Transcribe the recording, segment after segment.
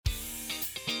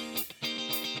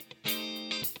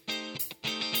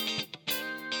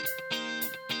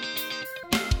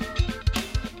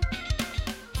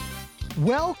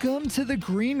Welcome to The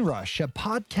Green Rush, a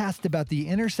podcast about the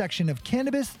intersection of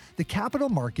cannabis, the capital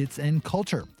markets, and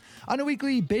culture. On a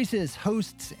weekly basis,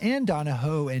 hosts Ann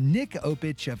Donahoe and Nick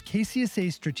Opich of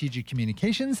KCSA Strategic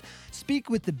Communications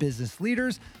speak with the business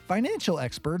leaders, financial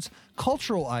experts,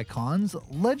 cultural icons,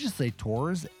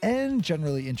 legislators, and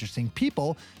generally interesting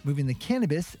people moving the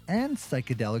cannabis and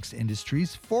psychedelics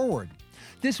industries forward.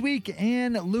 This week,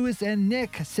 Ann, Lewis, and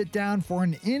Nick sit down for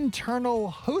an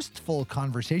internal Hostful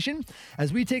conversation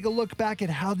as we take a look back at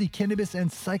how the cannabis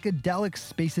and psychedelic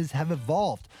spaces have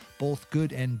evolved, both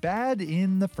good and bad,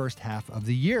 in the first half of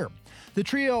the year. The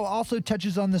trio also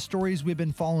touches on the stories we've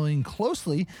been following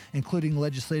closely, including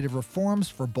legislative reforms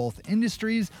for both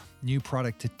industries, new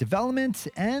product development,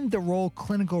 and the role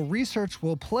clinical research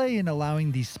will play in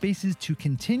allowing these spaces to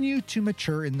continue to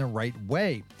mature in the right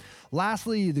way.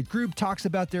 Lastly, the group talks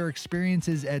about their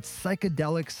experiences at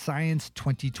Psychedelic Science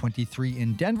 2023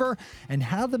 in Denver and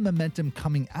how the momentum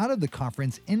coming out of the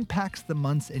conference impacts the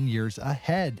months and years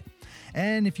ahead.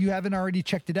 And if you haven't already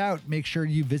checked it out, make sure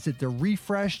you visit the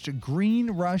refreshed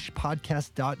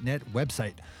greenrushpodcast.net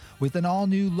website. With an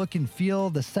all-new look and feel,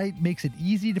 the site makes it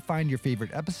easy to find your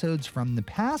favorite episodes from the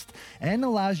past and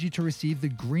allows you to receive the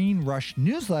Green Rush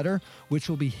newsletter, which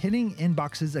will be hitting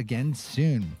inboxes again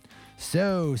soon.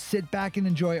 So sit back and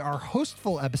enjoy our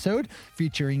Hostful episode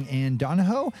featuring Ann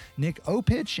Donahoe, Nick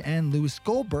Opich, and Lewis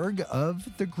Goldberg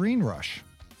of The Green Rush.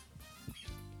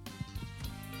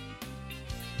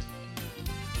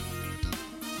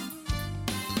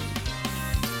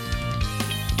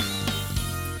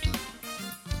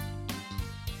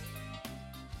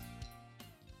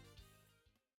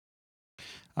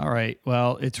 All right.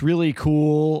 Well, it's really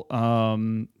cool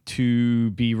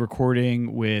to be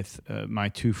recording with my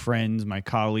two friends, my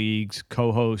colleagues,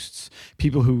 co-hosts,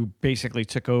 people who basically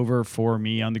took over for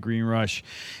me on the Green Rush,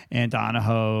 Ann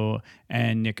Donahoe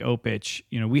and Nick Opich.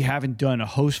 You know, we haven't done a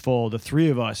Hostful, the three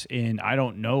of us, in I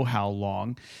don't know how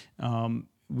long.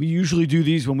 We usually do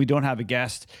these when we don't have a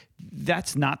guest.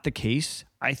 That's not the case.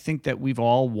 I think that we've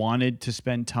all wanted to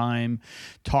spend time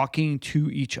talking to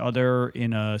each other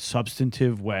in a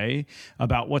substantive way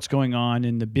about what's going on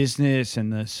in the business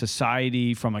and the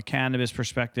society from a cannabis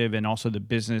perspective, and also the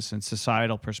business and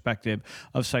societal perspective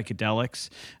of psychedelics.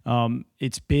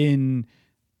 It's been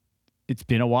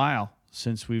a while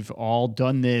since we've all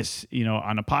done this,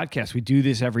 on a podcast. We do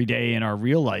this every day in our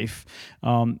real life.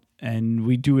 And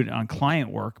we do it on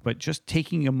client work, but just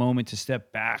taking a moment to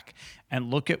step back and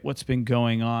look at what's been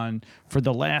going on for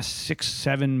the last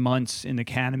 6-7 months in the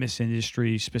cannabis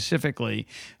industry specifically,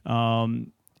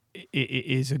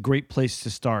 is a great place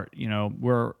to start.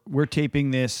 We're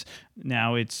taping this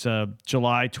now. It's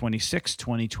July 26,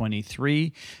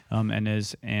 2023. And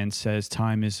as Ann says,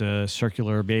 time is a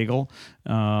circular bagel.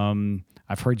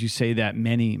 I've heard you say that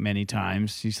many, many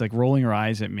times. She's like rolling her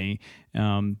eyes at me.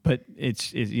 But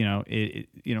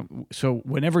so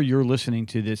whenever you're listening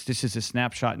to this is a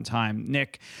snapshot in time.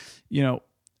 Nick, a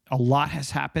lot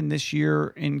has happened this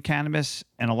year in cannabis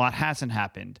and a lot hasn't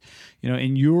happened.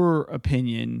 In your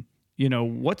opinion,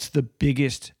 what's the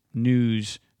biggest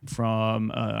news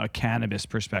from a cannabis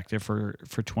perspective for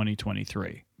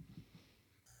 2023?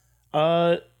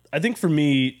 I think for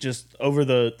me, just over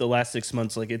the last 6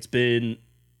 months, it's been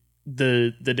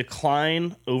the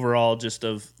decline overall just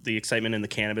of the excitement in the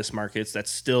cannabis markets that's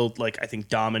still I think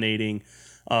dominating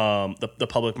the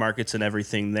public markets and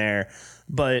everything there.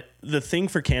 But the thing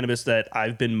for cannabis that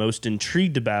I've been most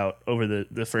intrigued about over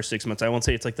the first 6 months, I won't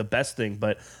say it's the best thing,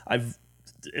 but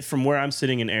from where I'm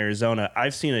sitting in Arizona,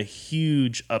 I've seen a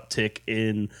huge uptick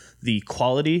in the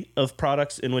quality of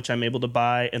products in which I'm able to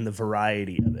buy and the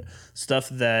variety of it. Stuff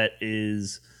that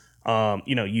is,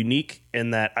 unique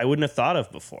and that I wouldn't have thought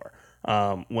of before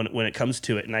when it comes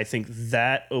to it. And I think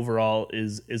that overall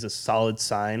is a solid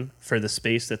sign for the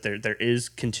space that there is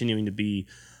continuing to be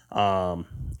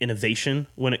innovation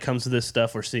when it comes to this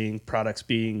stuff. We're seeing products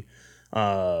being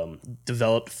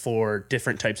developed for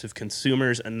different types of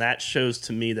consumers, and that shows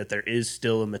to me that there is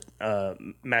still a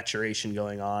maturation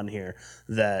going on here,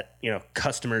 that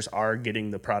customers are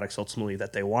getting the products ultimately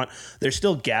that they want. There's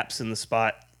still gaps in the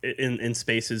spot in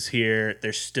spaces here.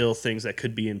 There's still things that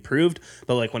could be improved,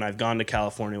 but when I've gone to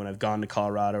California, when I've gone to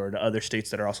Colorado or to other states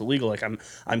that are also legal,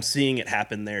 I'm seeing it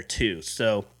happen there too.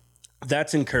 So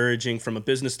that's encouraging from a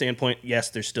business standpoint.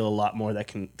 Yes, there's still a lot more that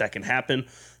can happen,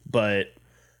 but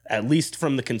at least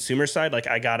from the consumer side,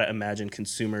 I gotta imagine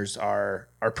consumers are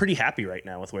pretty happy right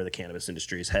now with where the cannabis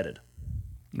industry is headed.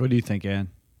 What do you think, Ann?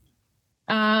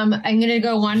 I'm gonna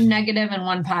go one negative and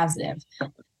one positive.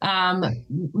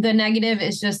 The negative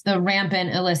is just the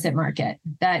rampant illicit market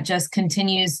that just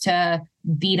continues to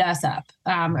beat us up,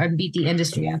 or beat the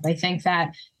industry up. I think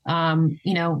that,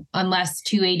 unless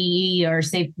 280E or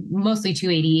say mostly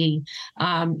 280E,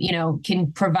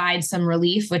 can provide some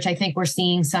relief, which I think we're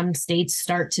seeing some states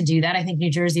start to do that. I think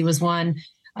New Jersey was one,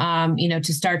 to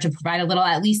start to provide a little,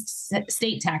 at least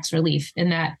state tax relief in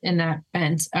that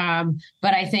bent.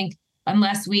 But I think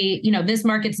unless this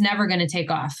market's never going to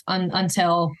take off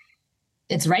until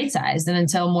it's right sized and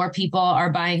until more people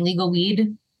are buying legal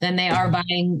weed than they are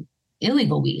buying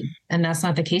illegal weed. And that's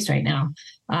not the case right now.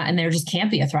 And there just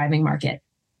can't be a thriving market,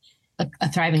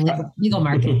 a thriving legal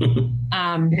market.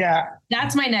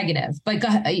 That's my negative, but go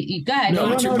ahead. No, I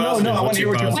want to hear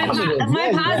what your positive.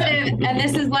 My positive, and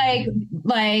this is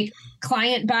like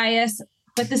client bias,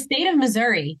 but the state of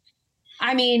Missouri,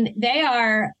 I mean, they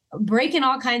are breaking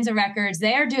all kinds of records.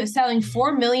 They are selling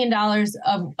 $4 million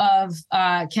of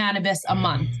cannabis a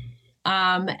month.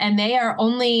 And they are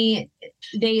only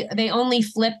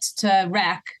flipped to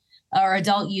rec or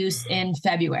adult use in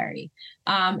February.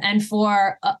 And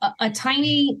for a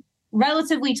tiny,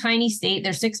 relatively tiny state,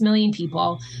 there's 6 million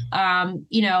people.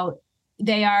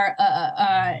 They are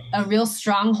a real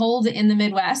stronghold in the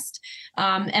Midwest.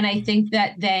 And I think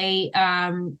that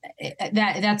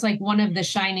that's like one of the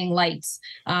shining lights,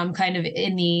 kind of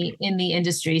in the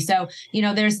industry. So,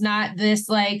 there's not this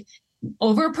like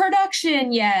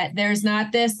overproduction yet. There's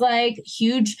not this like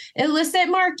huge illicit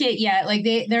market yet. Like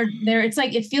they're it's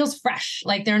like, it feels fresh.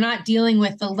 Like they're not dealing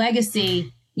with the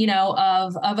legacy,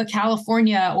 of a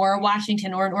California or a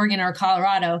Washington or an Oregon or a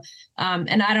Colorado.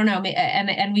 And I don't know.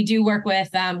 And we do work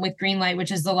with Greenlight, which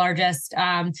is the largest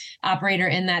operator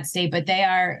in that state, but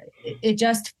it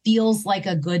just feels like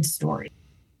a good story.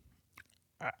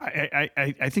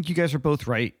 I think you guys are both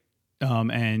right.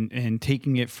 And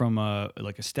taking it from a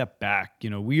step back,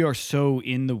 we are so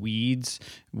in the weeds,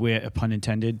 with pun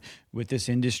intended, with this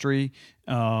industry,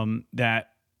 that,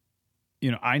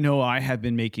 I know I have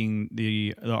been making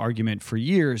the argument for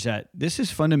years that this is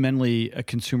fundamentally a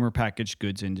consumer packaged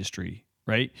goods industry,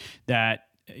 right? That,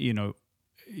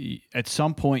 at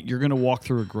some point you're going to walk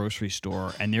through a grocery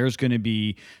store and there's going to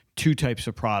be two types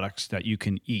of products that you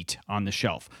can eat on the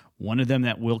shelf. One of them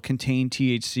that will contain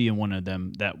THC and one of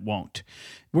them that won't.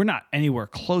 We're not anywhere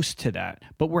close to that,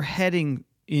 but we're heading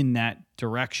in that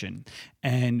direction.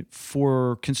 And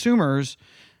for consumers,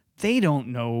 they don't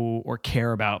know or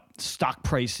care about stock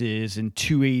prices and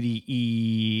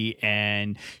 280E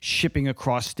and shipping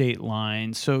across state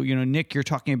lines. So, Nick, you're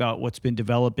talking about what's been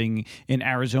developing in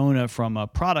Arizona from a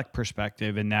product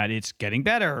perspective, and that it's getting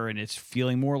better and it's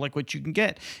feeling more like what you can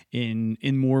get in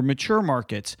more mature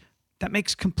markets. That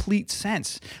makes complete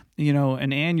sense.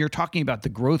 And Ann, you're talking about the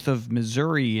growth of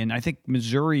Missouri, and I think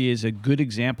Missouri is a good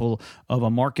example of a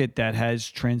market that has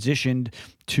transitioned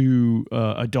to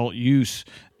adult use,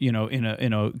 in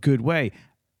a good way.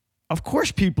 Of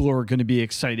course, people are going to be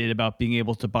excited about being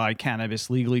able to buy cannabis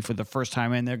legally for the first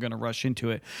time, and they're going to rush into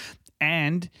it.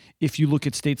 And if you look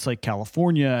at states like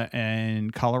California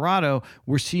and Colorado,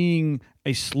 we're seeing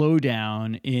a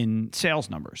slowdown in sales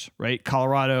numbers, right?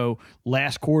 Colorado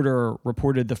last quarter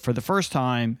reported for the first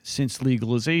time since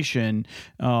legalization,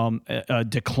 a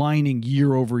declining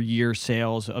year-over-year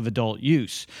sales of adult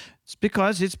use. It's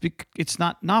because it's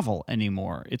not novel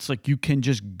anymore. It's like you can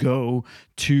just go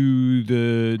to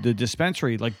the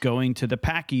dispensary, like going to the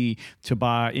Packy to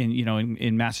buy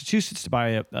in Massachusetts to buy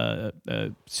a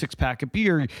 6-pack of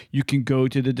beer. You can go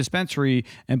to the dispensary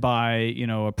and buy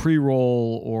a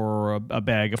pre-roll or a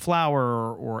bag of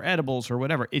flour or edibles or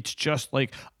whatever. It's just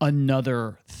like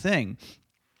another thing,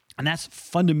 and that's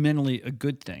fundamentally a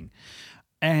good thing.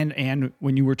 And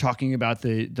when you were talking about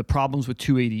the problems with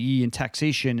 280E and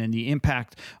taxation and the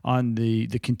impact on the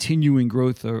continuing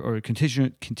growth or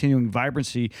continuing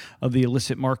vibrancy of the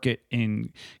illicit market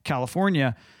in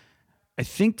California, I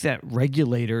think that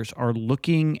regulators are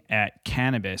looking at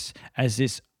cannabis as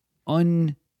this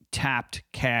untapped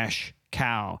cash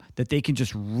cow that they can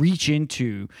just reach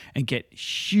into and get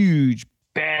huge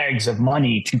bags of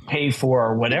money to pay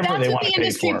for whatever they want to pay for. That's what the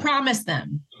industry promised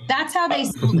them. That's how they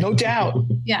sold it. No doubt.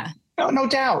 Yeah. No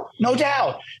doubt.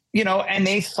 And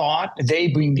they thought, they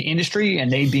being the industry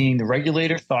and they being the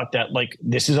regulator, thought that like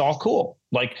this is all cool.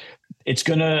 Like it's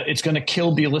gonna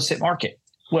kill the illicit market.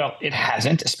 Well, it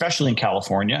hasn't, especially in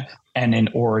California and in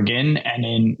Oregon and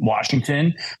in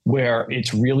Washington, where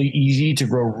it's really easy to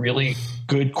grow really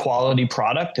good quality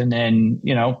product, and then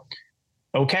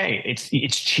okay,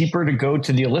 it's cheaper to go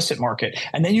to the illicit market.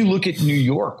 And then you look at New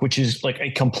York, which is like a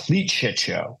complete shit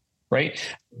show, right?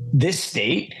 This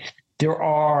state, there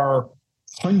are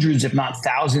hundreds, if not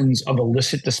thousands, of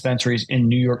illicit dispensaries in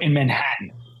New York, in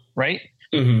Manhattan, right?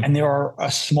 Mm-hmm. And there are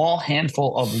a small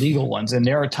handful of legal ones. And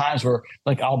there are times where,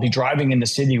 like, I'll be driving in the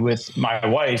city with my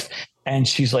wife, and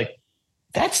she's like,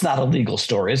 "That's not a legal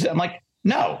store, is it?" I'm like,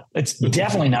 "No, it's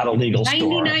definitely not a legal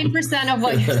store." 99% of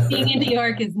what you're seeing in New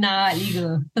York is not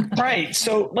legal. Right.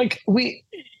 So, like, we've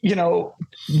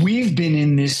been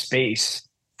in this space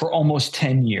for almost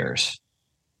 10 years.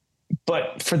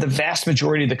 But for the vast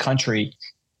majority of the country,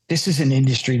 this is an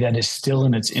industry that is still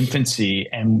in its infancy,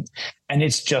 and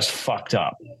it's just fucked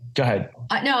up. Go ahead.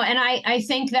 No, and I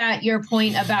think that your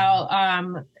point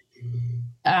about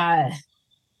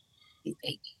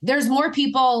there's more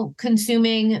people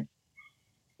consuming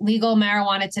legal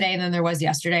marijuana today than there was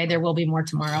yesterday. There will be more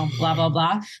tomorrow, blah, blah,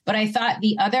 blah. But I thought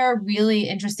the other really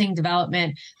interesting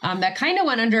development that kind of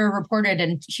went underreported,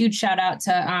 and huge shout out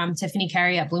to Tiffany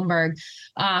Carey at Bloomberg,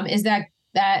 is that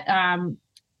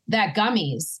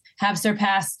gummies have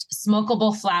surpassed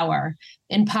smokable flower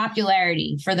in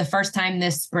popularity for the first time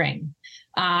this spring.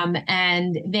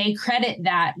 And they credit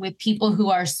that with people who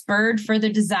are spurred for the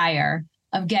desire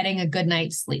of getting a good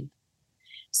night's sleep.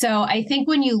 So I think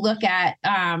when you look at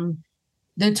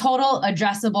the total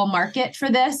addressable market for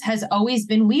this has always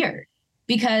been weird,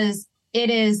 because it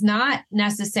is not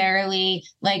necessarily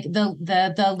like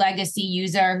the legacy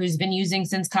user who's been using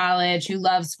since college, who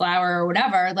loves flower or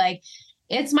whatever. Like,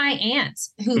 it's my aunt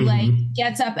who like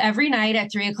gets up every night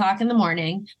at 3 o'clock in the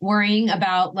morning worrying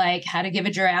about like how to give a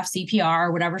giraffe CPR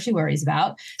or whatever she worries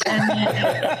about. And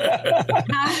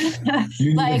then,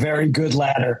 you need a very good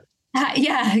ladder.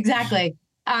 Yeah, exactly.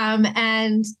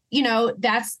 And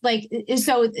that's like,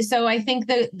 so I think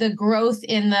the growth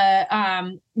in the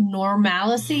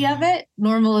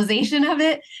normalization of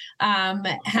it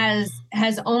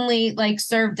has only like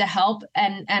served to help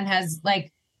and has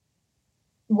like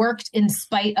worked in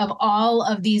spite of all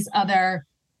of these other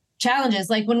challenges.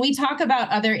 Like when we talk about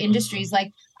other industries,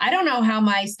 like I don't know how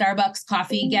my Starbucks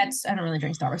coffee gets, I don't really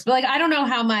drink Starbucks, but like, I don't know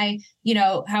how my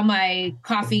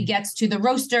coffee gets to the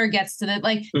roaster, gets to the,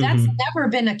 like, that's never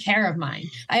been a care of mine.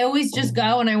 I always just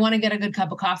go and I want to get a good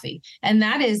cup of coffee. And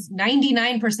that is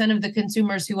 99% of the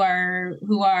consumers who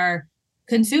are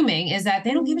consuming, is that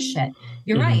they don't give a shit.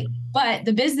 You're right. But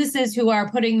the businesses who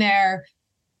are putting their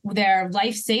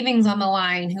life savings on the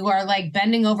line, who are like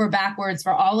bending over backwards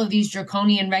for all of these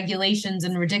draconian regulations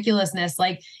and ridiculousness,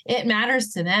 like it matters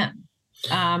to them.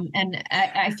 And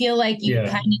I feel like you kind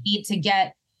of need to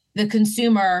get the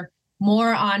consumer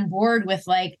more on board with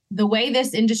like the way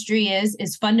this industry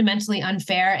is fundamentally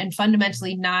unfair and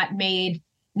fundamentally not an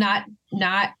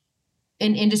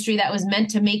industry that was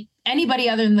meant to make anybody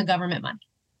other than the government money.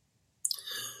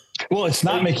 Well, it's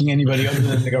not making anybody other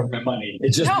than the government money.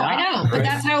 It's just I know, but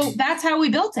that's how we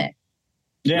built it.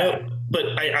 Yeah, no,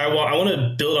 but I want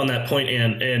to build on that point,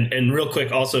 and real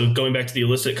quick, also going back to the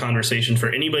illicit conversation, for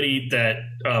anybody that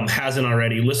hasn't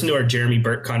already, listen to our Jeremy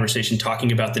Burke conversation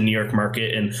talking about the New York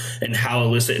market and how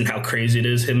illicit and how crazy it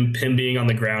is. Him being on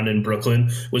the ground in Brooklyn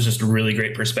was just a really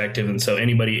great perspective. And so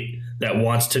anybody that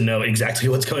wants to know exactly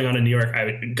what's going on in New York, I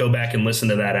would go back and listen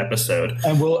to that episode.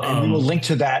 And we will link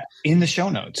to that in the show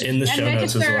notes.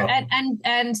 Notes as well.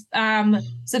 And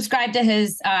subscribe to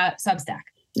his Substack.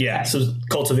 Yeah, so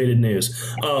cultivated news.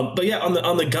 But yeah, on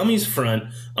the gummies front,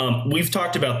 we've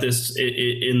talked about this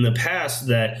in the past,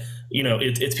 that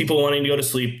it's people wanting to go to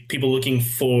sleep, people looking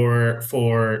for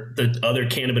the other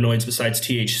cannabinoids besides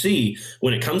THC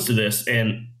when it comes to this.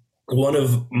 And one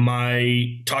of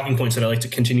my talking points that I like to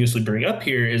continuously bring up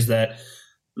here is that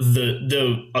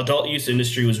the adult use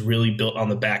industry was really built on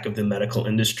the back of the medical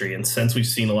industry. And since we've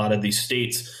seen a lot of these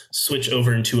states switch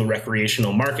over into a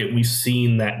recreational market, we've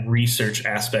seen that research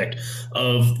aspect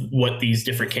of what these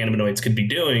different cannabinoids could be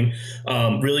doing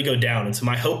really go down. And so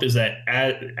my hope is that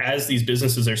as these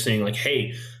businesses are seeing like,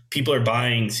 hey, people are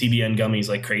buying CBN gummies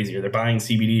like crazy, or they're buying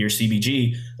CBD or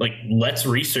CBG, like, let's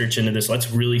research into this.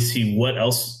 Let's really see what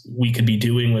else we could be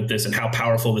doing with this and how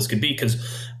powerful this could be.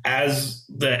 Because as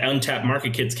the untapped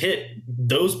market gets hit,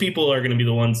 those people are going to be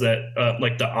the ones that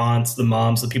like the aunts, the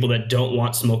moms, the people that don't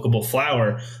want smokable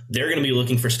flower, they're going to be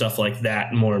looking for stuff like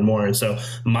that more and more. And so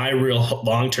my real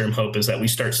long-term hope is that we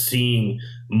start seeing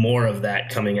more of that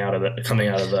coming out of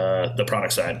the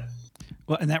product side.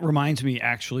 Well, and that reminds me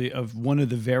actually of one of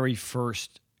the very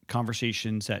first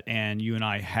conversations that Ann, you and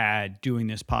I had doing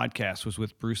this podcast was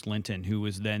with Bruce Linton, who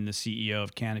was then the CEO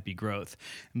of Canopy Growth.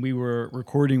 And we were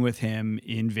recording with him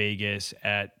in Vegas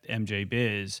at MJ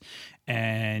Biz.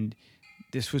 And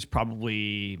this was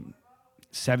probably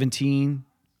 17,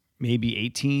 maybe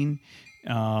 18.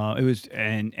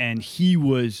 And he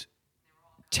was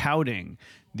touting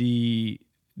the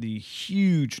the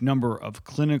huge number of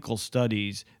clinical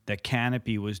studies that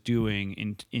Canopy was doing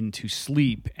into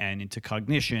sleep and into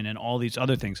cognition and all these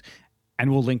other things.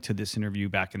 And we'll link to this interview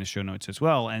back in the show notes as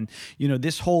well. And,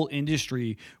 this whole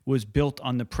industry was built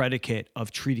on the predicate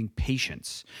of treating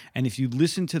patients. And if you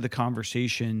listen to the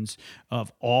conversations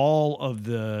of all of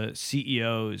the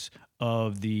CEOs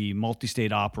of the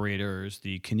multi-state operators,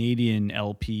 the Canadian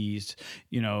LPs,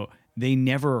 they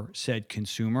never said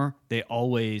consumer. They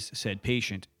always said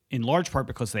patient, in large part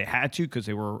because they had to, because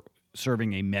they were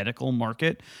serving a medical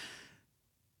market.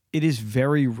 It is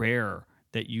very rare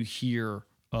that you hear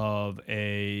of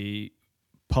a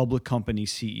public company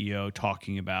CEO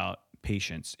talking about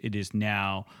patients. It is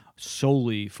now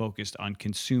solely focused on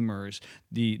consumers,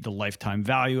 the lifetime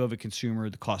value of a consumer,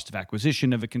 the cost of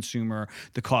acquisition of a consumer,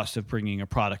 the cost of bringing a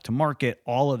product to market,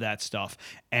 all of that stuff.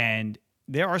 And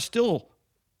there are still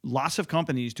lots of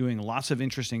companies doing lots of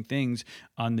interesting things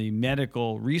on the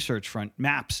medical research front.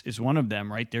 MAPS is one of them,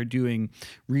 right? They're doing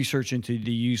research into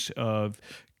the use of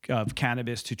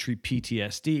cannabis to treat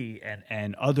PTSD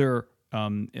and other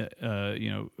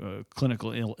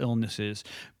clinical illnesses,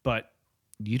 but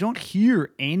you don't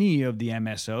hear any of the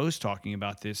MSOs talking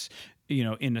about this,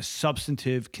 in a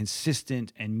substantive,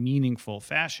 consistent, and meaningful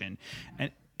fashion.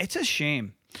 And it's a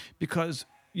shame because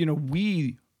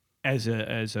we as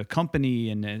a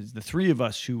company and as the three of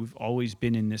us who've always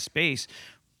been in this space,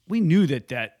 we knew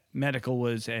that medical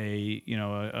was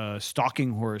a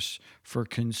stalking horse for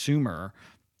consumer.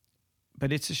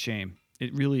 But it's a shame.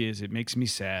 It really is. It makes me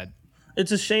sad.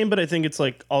 It's a shame, but I think it's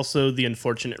like also the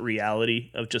unfortunate reality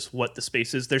of just what the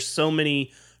space is. There's so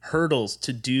many hurdles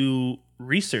to do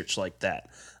research like that.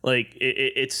 Like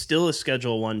it's still a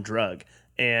Schedule I drug.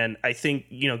 And I think,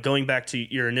 going back to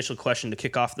your initial question to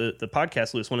kick off the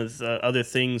podcast, Louis, one of the other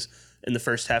things in the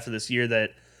first half of this year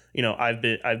that, I've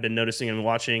been noticing and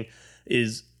watching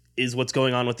is what's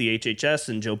going on with the HHS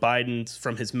and Joe Biden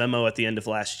from his memo at the end of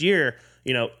last year.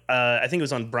 I think it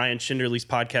was on Brian Schinderly's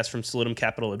podcast from Solitum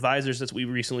Capital Advisors that we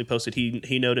recently posted.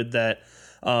 He noted that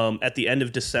at the end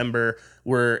of December,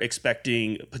 we're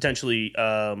expecting potentially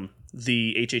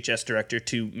the HHS director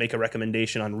to make a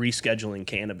recommendation on rescheduling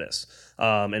cannabis.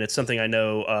 And it's something I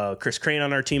know Chris Crane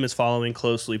on our team is following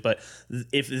closely. But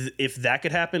if that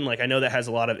could happen, I know that has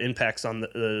a lot of impacts on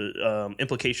the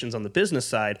implications on the business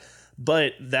side.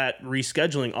 But that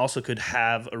rescheduling also could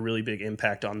have a really big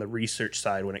impact on the research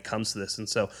side when it comes to this. And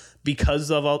so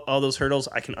because of all those hurdles,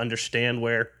 I can understand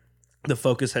where the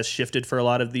focus has shifted for a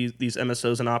lot of these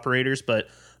MSOs and operators. But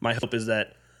my hope is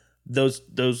that those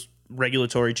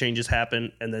regulatory changes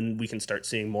happen, and then we can start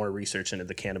seeing more research into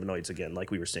the cannabinoids again, like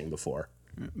we were seeing before.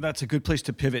 That's a good place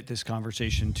to pivot this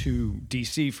conversation to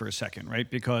DC for a second, right?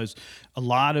 Because a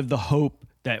lot of the hope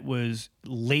that was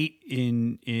late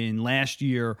in last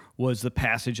year was the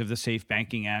passage of the Safe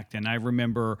Banking Act. And I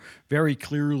remember very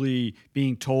clearly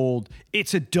being told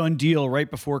it's a done deal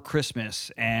right before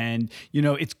Christmas. And,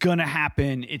 it's going to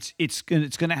happen. It's going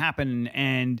to happen.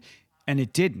 And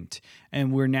it didn't.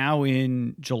 And we're now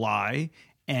in July,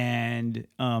 and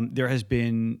there has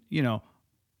been,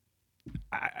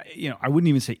 I wouldn't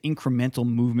even say incremental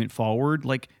movement forward.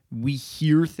 Like we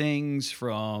hear things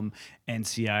from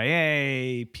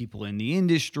NCIA, people in the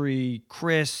industry,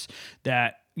 Chris,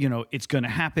 that, it's going to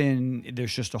happen.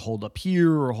 There's just a hold up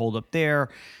here or a hold up there.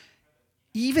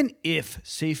 Even if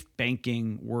safe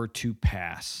banking were to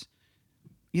pass,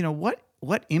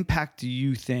 what impact do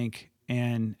you think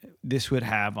and this would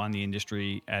have on the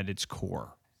industry at its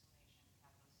core?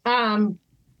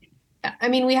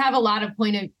 We have a lot of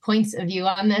points of view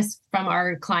on this from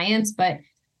our clients, but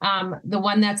the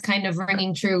one that's kind of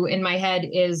ringing true in my head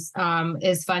is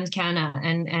Fund Canada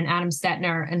and Adam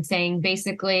Stetner, and saying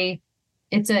basically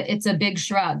it's a big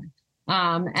shrug,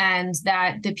 and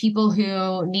that the people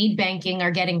who need banking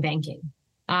are getting banking,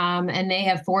 and they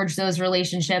have forged those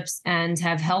relationships and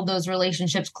have held those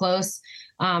relationships close,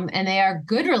 and they are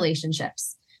good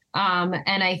relationships,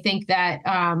 and I think that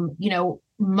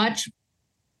much.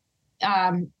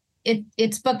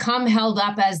 It's become held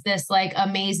up as this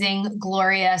amazing,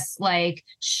 glorious,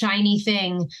 shiny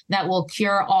thing that will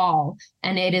cure all.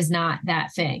 And it is not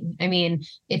that thing.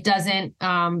 It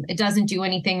doesn't do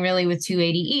anything really with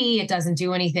 280E. It doesn't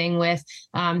do anything with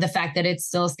the fact that it's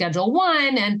still Schedule I.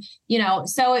 And,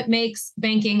 so it makes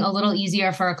banking a little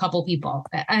easier for a couple people.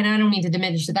 And I don't mean to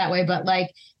diminish it that way, but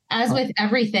as with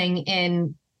everything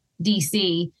in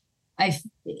DC,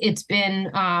 it's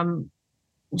been,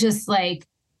 just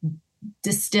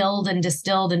distilled and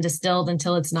distilled and distilled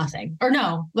until it's nothing. Or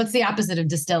no, what's the opposite of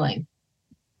distilling?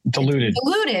 Diluted.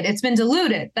 It's been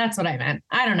diluted. That's what I meant.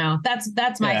 I don't know.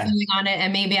 That's my feeling on it.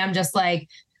 And maybe I'm just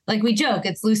like we joke,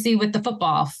 it's Lucy with the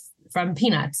football from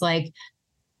Peanuts. Like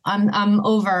I'm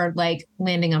over like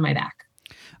landing on my back.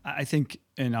 I think,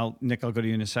 and Nick, I'll go to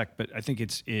you in a sec, but I think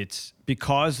it's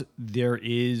because there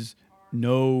is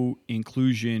no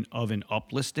inclusion of an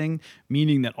uplisting,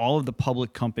 meaning that all of the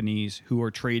public companies who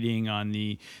are trading on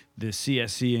the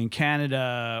CSC in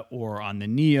Canada or on the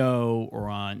NEO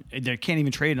or they can't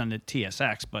even trade on the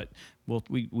TSX, but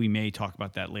we may talk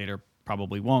about that later,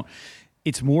 probably won't.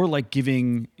 It's more like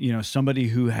giving, somebody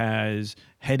who has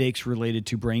headaches related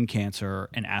to brain cancer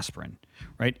an aspirin,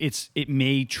 right? It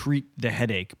may treat the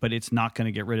headache, but it's not going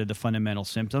to get rid of the fundamental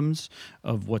symptoms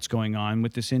of what's going on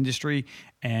with this industry.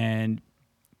 And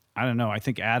I don't know. I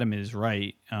think Adam is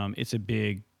right. It's a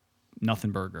big nothing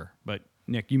burger. But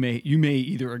Nick, you may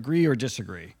either agree or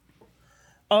disagree.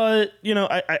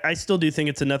 I still do think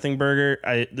it's a nothing burger.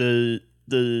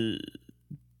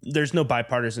 There's no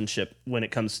bipartisanship when it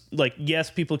comes, like,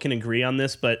 yes, people can agree on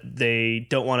this, but they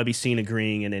don't want to be seen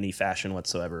agreeing in any fashion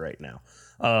whatsoever right now.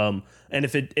 And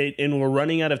if and we're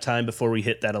running out of time before we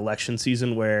hit that election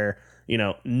season where,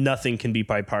 nothing can be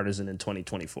bipartisan in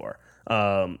 2024.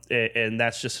 And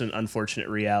that's just an unfortunate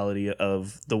reality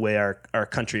of the way our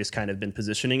country has kind of been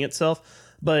positioning itself.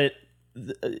 But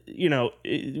I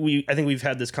think we've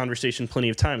had this conversation plenty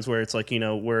of times where it's like,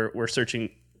 we're searching.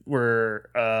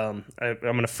 I'm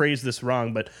going to phrase this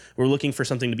wrong, but we're looking for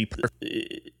something to be.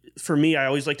 For me, I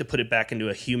always like to put it back into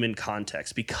a human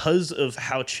context because of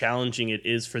how challenging it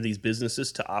is for these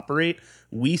businesses to operate.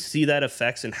 We see that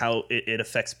effects and how it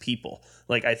affects people.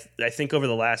 Like I think over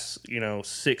the last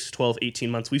 6, 12, 18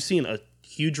 months, we've seen a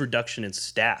huge reduction in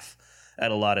staff at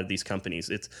a lot of these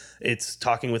companies. It's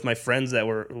talking with my friends that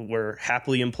were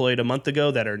happily employed a month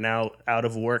ago that are now out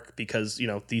of work because,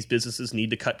 these businesses need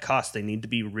to cut costs. They need to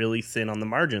be really thin on the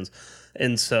margins.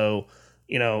 And so,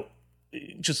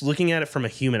 just looking at it from a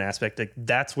human aspect, like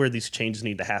that's where these changes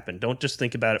need to happen. Don't just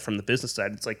think about it from the business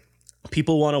side. It's like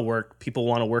people want to work. People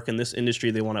want to work in this industry.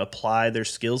 They want to apply their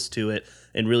skills to it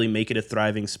and really make it a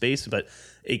thriving space. But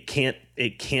it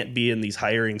can't be in these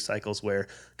hiring cycles where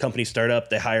companies start up,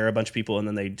 they hire a bunch of people, and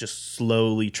then they just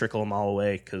slowly trickle them all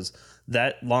away, because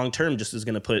that long term just is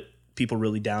going to put people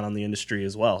really down on the industry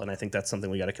as well. And I think that's something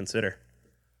we got to consider.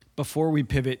 Before we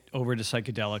pivot over to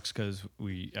psychedelics, because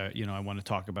I want to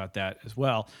talk about that as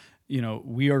well.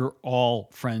 We are all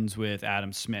friends with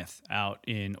Adam Smith out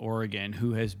in Oregon,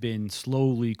 who has been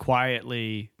slowly,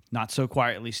 quietly, not so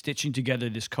quietly, stitching together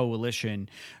this coalition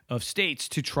of states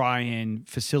to try and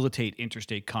facilitate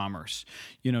interstate commerce.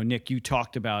 Nick, you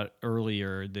talked about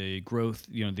earlier the growth,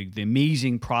 the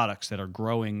amazing products that are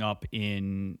growing up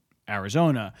in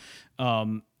Arizona.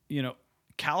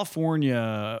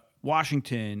 California,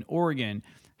 Washington, Oregon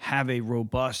have a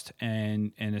robust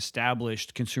and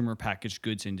established consumer packaged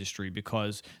goods industry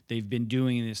because they've been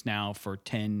doing this now for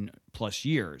 10 plus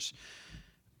years.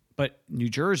 But New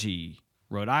Jersey,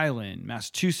 Rhode Island,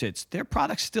 Massachusetts, their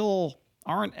products still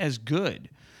aren't as good.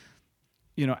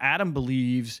 Adam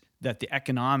believes that the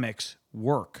economics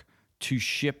work to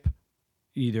ship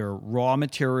either raw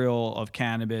material of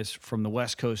cannabis from the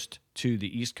West Coast to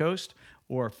the East Coast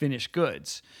or finished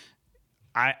goods.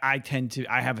 I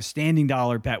have a standing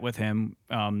dollar bet with him,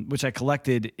 which I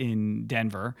collected in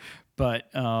Denver, but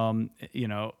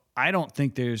I don't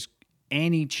think there's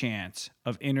any chance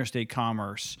of interstate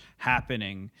commerce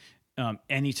happening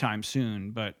anytime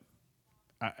soon. But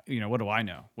what do I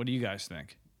know? What do you guys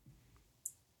think?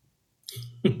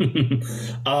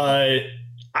 I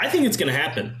think it's going to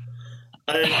happen.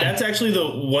 That's actually the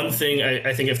one thing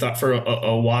I think I've thought for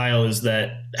a while is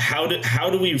that how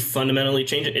do we fundamentally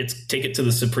change it? It's take it to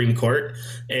the Supreme Court,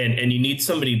 and you need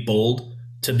somebody bold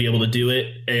to be able to do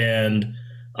it. And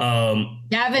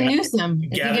Gavin Newsom, is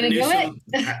he going to do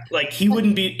it? Like he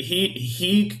wouldn't be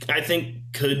he I think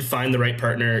could find the right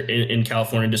partner in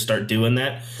California to start doing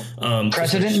that.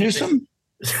 President Newsom,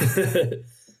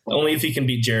 only if he can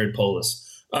beat Jared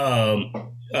Polis. But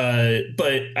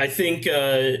I think.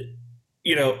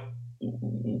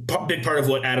 Big part of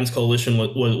what Adam's coalition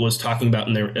was talking about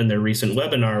in their recent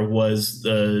webinar was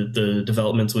the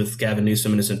developments with Gavin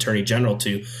Newsom and his attorney general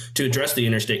to address the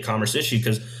interstate commerce issue.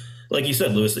 Because, like you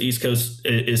said, Louis, the East Coast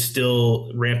is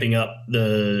still ramping up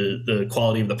the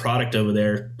quality of the product over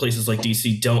there. Places like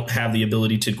DC don't have the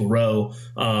ability to grow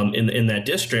in that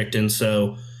district, and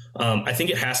so I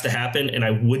think it has to happen. And I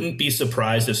wouldn't be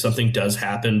surprised if something does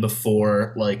happen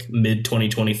before like mid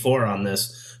 2024 on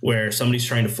this. where somebody's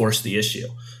trying to force the issue.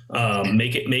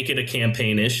 Make it a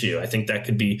campaign issue. I think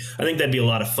that'd be a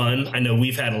lot of fun. I know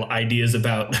we've had ideas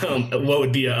about what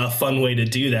would be a fun way to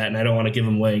do that, and I don't want to give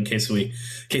them away in case we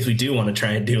do want to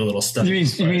try and do a little stuff. You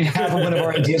mean have one of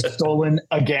our ideas stolen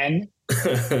again?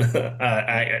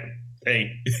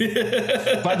 Hey.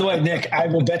 By the way, Nick, I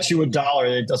will bet you $1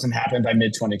 that it doesn't happen by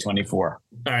mid 2024.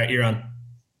 All right, you're on.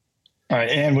 All right,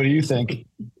 Ann, what do you think?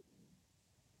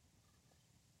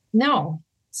 No,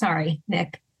 sorry,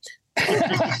 Nick.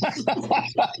 That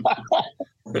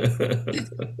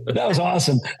was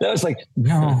awesome. That was like,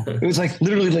 no, it was like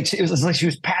literally like it was like she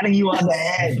was patting you on the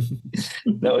head.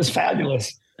 That was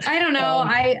fabulous. I don't know.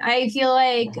 I feel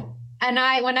like,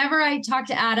 and whenever I talk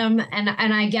to Adam and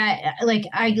I get like,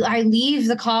 I leave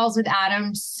the calls with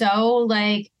Adam so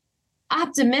like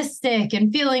optimistic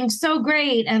and feeling so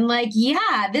great. And like,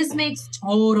 yeah, this makes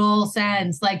total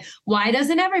sense. Like, why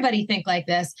doesn't everybody think like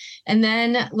this? And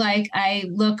then like, I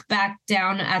look back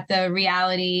down at the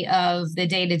reality of the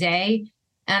day to day.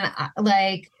 And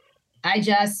I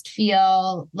just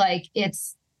feel like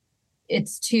it's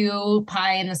too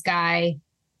pie in the sky.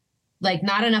 Like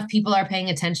not enough people are paying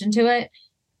attention to it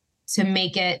to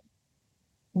make it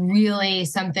really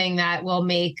something that will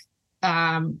make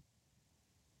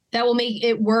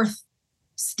it worth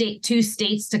two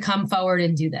states to come forward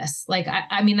and do this. Like,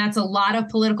 I mean, that's a lot of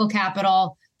political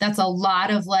capital. That's a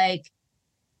lot of like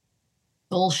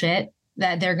bullshit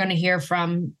that they're going to hear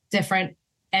from different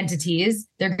entities.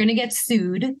 They're going to get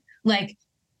sued. Like,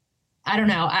 I don't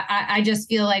know. I just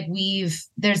feel like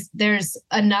there's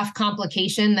enough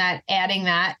complication that adding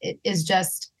that is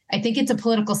just, I think it's a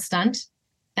political stunt.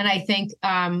 And I think,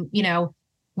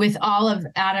 with all of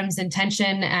Adam's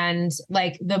intention and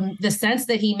like the sense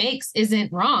that he makes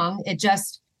isn't wrong. It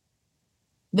just,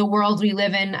 the world we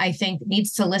live in, I think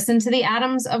needs to listen to the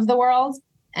Adams of the world,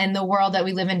 and the world that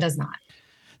we live in does not.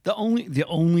 The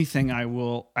only thing I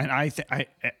will, and I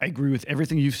agree with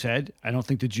everything you've said. I don't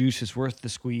think the juice is worth the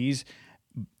squeeze.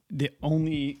 The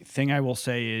only thing I will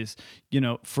say is,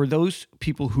 for those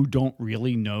people who don't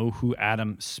really know who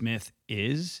Adam Smith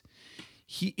is,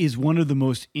 he is one of the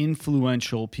most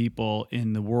influential people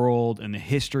in the world and the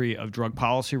history of drug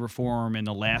policy reform in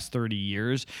the last 30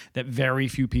 years that very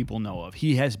few people know of.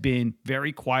 He has been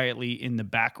very quietly in the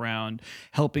background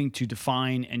helping to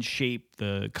define and shape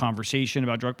the conversation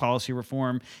about drug policy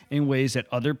reform in ways that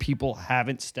other people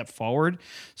haven't stepped forward.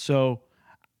 So,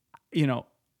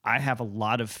 I have a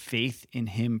lot of faith in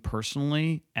him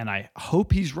personally, and I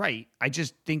hope he's right. I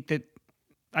just think that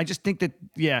it's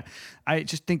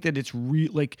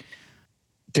real. Like,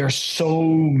 there's so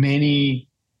many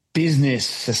business,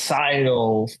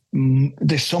 societal,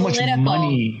 there's so much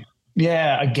money,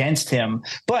 against him.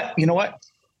 But you know what?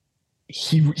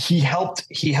 He helped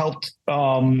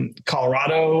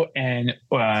Colorado and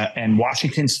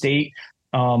Washington State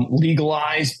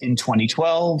legalize in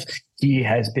 2012. He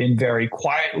has been very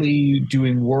quietly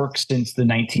doing work since the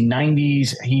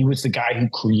 1990s. He was the guy who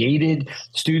created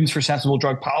Students for Sensible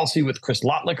Drug Policy with Chris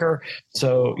Lotlicker.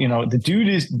 So, the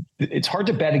dude it's hard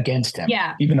to bet against him.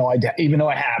 Yeah. Even though I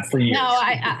have for years. No,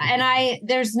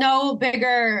 there's no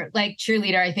bigger like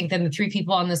cheerleader, I think, than the three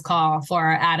people on this call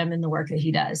for Adam and the work that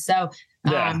he does. So,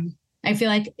 I feel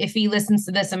like if he listens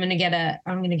to this, I'm going to get a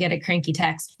cranky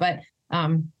text, but,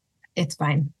 it's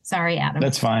fine. Sorry, Adam.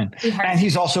 That's fine. And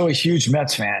he's also a huge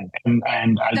Mets fan, and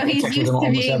so he's used to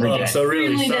almost being every day. So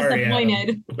really sorry,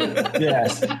 disappointed.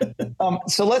 Yes.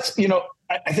 So let's,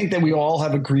 I think that we all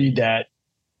have agreed that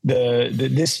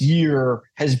this year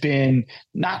has been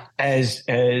not as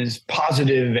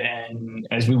positive and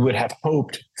as we would have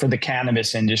hoped for the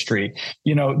cannabis industry.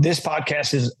 This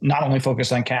podcast is not only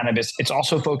focused on cannabis, it's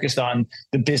also focused on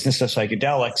the business of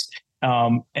psychedelics.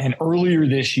 And earlier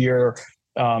this year,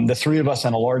 the three of us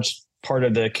and a large part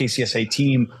of the KCSA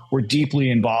team were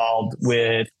deeply involved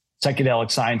with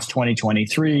Psychedelic Science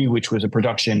 2023, which was a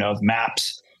production of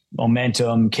MAPS,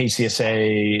 Momentum,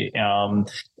 KCSA,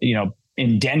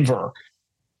 in Denver.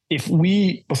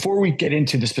 Before we get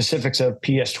into the specifics of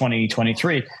PS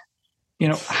 2023,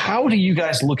 how do you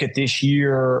guys look at this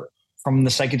year from the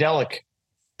psychedelic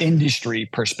industry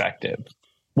perspective?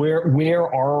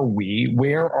 Where are we?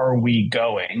 Where are we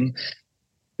going?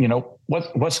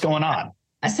 What's going on?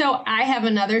 So I have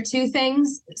another two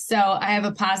things. So I have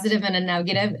a positive and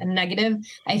a negative.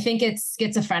 I think it's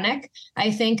schizophrenic.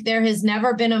 I think there has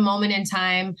never been a moment in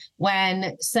time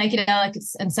when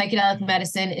psychedelics and psychedelic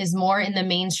medicine is more in the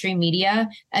mainstream media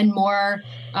and more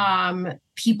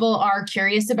people are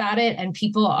curious about it, and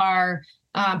people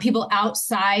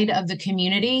outside of the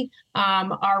community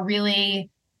are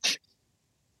really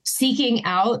seeking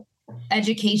out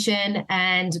education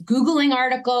and Googling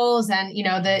articles, and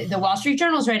the Wall Street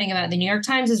Journal is writing about it, the New York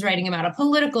Times is writing about it,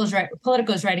 Politico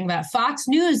is writing about it, Fox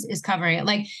News is covering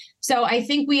it. So I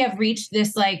think we have reached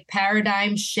this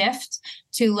paradigm shift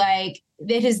to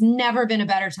it has never been a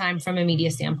better time from a media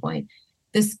standpoint.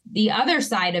 The other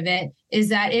side of it is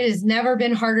that it has never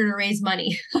been harder to raise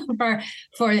money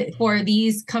for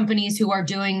these companies who are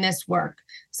doing this work.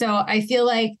 So I feel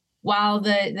like while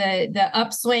the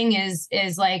upswing is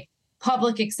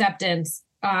public acceptance,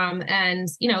 and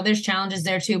there's challenges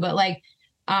there too, but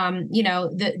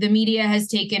the media has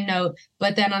taken note.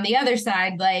 But then on the other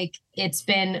side, it's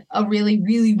been a really,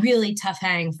 really, really tough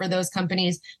hang for those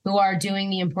companies who are doing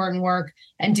the important work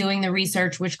and doing the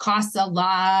research, which costs a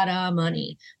lot of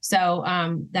money. So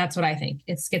that's what I think.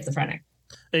 It's schizophrenic.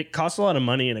 It costs a lot of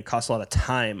money and it costs a lot of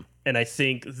time. And I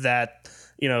think that,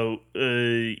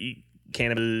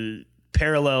 cannabis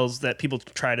parallels that people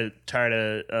try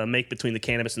to make between the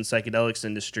cannabis and psychedelics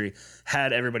industry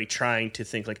had everybody trying to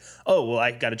think oh, well,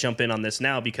 I got to jump in on this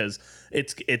now because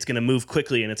it's going to move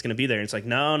quickly and it's going to be there. And it's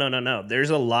no. There's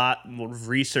a lot of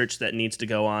research that needs to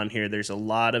go on here. There's a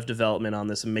lot of development on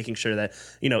this and making sure that,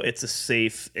 it's a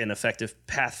safe and effective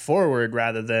path forward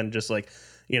rather than just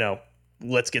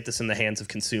let's get this in the hands of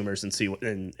consumers and see what,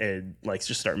 and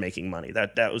just start making money.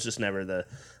 That was just never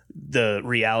the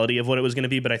reality of what it was going to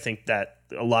be. But I think that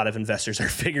a lot of investors are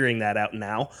figuring that out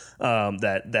now,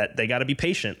 that they got to be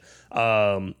patient.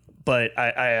 But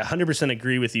I 100%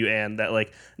 agree with you, Anne, that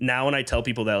now when I tell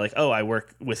people that oh, I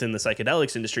work within the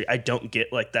psychedelics industry, I don't get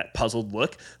that puzzled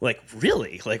look.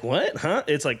 Really? What? Huh?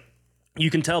 It's you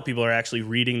can tell people are actually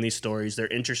reading these stories. They're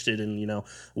interested in,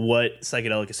 what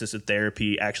psychedelic assisted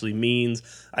therapy actually means.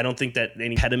 I don't think that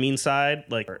any ketamine side,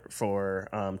 for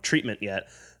treatment yet,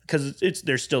 because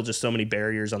there's still just so many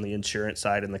barriers on the insurance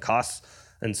side and the costs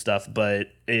and stuff. But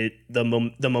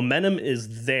the momentum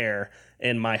is there,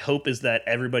 and my hope is that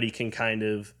everybody can kind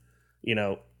of,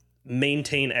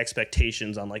 maintain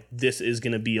expectations on this is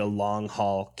going to be a long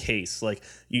haul case.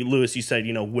 Lewis, you said,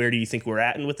 where do you think we're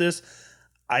at with this?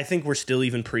 I think we're still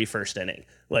even pre-first inning.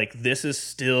 This is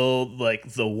still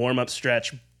the warm-up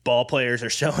stretch. Ball players are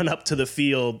showing up to the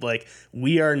field.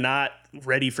 We are not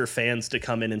ready for fans to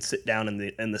come in and sit down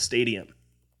in the stadium.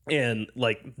 And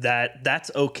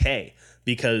that's okay,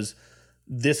 because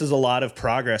this is a lot of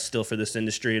progress still for this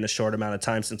industry in a short amount of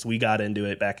time since we got into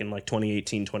it back in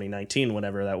 2018, 2019,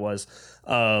 whenever that was.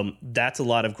 That's a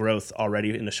lot of growth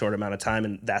already in a short amount of time,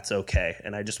 and that's okay.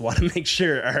 And I just want to make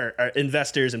sure our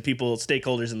investors and people,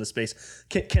 stakeholders in the space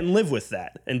can live with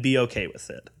that and be okay with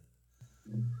it.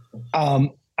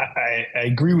 I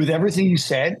agree with everything you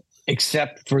said,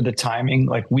 except for the timing.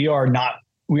 We are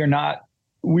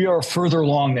further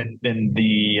along than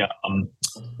the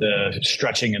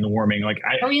stretching and the warming.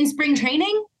 Are we in spring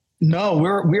training? No,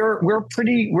 we're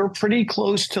pretty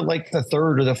close to the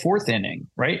third or the fourth inning,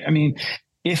 right? I mean,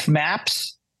 if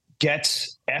MAPS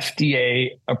gets FDA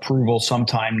approval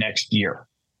sometime next year,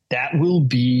 that will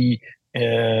be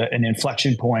an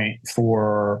inflection point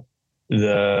for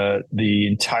the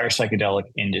entire psychedelic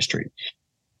industry.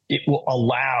 It will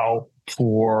allow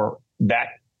for that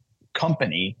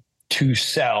company to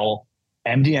sell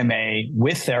MDMA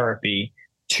with therapy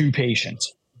to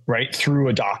patients, right, through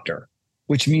a doctor,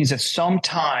 which means that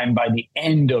sometime by the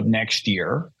end of next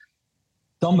year,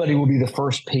 somebody will be the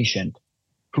first patient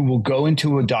who will go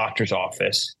into a doctor's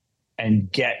office and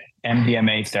get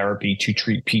MDMA therapy to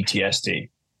treat PTSD.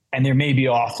 And there may be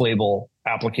off-label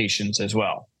applications as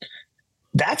well.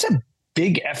 That's a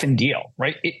big effing deal,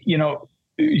 right?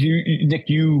 Nick,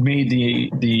 you made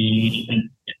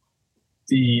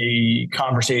the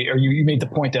conversation, or you made the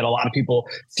point that a lot of people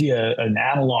see an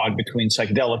analog between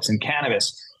psychedelics and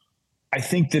cannabis. I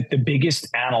think that the biggest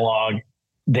analog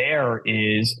there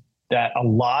is that a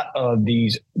lot of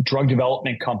these drug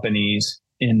development companies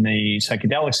in the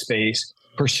psychedelic space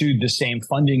pursued the same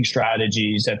funding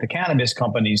strategies that the cannabis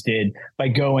companies did by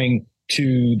going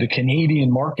to the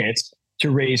Canadian markets to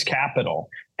raise capital.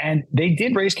 And they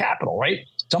did raise capital, right?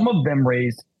 Some of them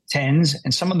raised tens,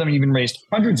 and some of them even raised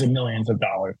hundreds of millions of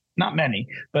dollars. Not many,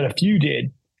 but a few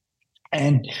did.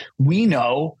 And we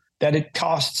know that it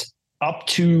costs up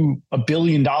to $1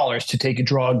 billion to take a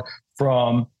drug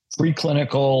from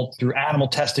preclinical through animal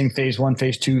testing, phase 1,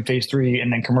 phase 2, phase 3,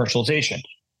 and then commercialization.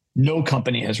 No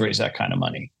company has raised that kind of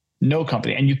money. No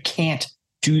company. And you can't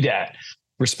do that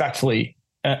respectfully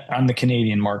on the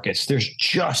Canadian markets. There's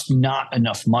just not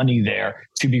enough money there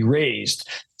to be raised.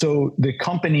 So the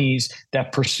companies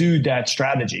that pursued that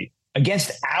strategy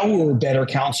against our better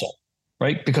counsel,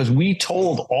 right? Because we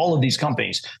told all of these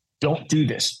companies, don't do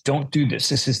this. Don't do this.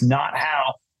 This is not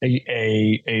how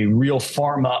a real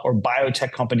pharma or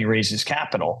biotech company raises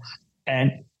capital.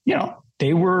 And,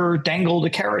 they were dangled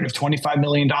a carrot of $25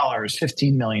 million,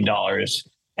 $15 million.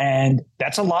 And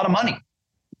that's a lot of money.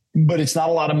 But it's not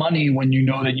a lot of money when you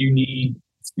know that you need,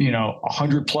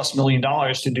 $100+ million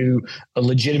to do a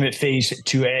legitimate phase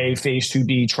 2A, phase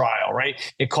 2B trial, right?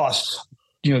 It costs,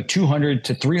 $200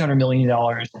 to $300 million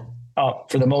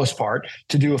for the most part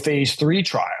to do a phase 3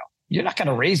 trial. You're not going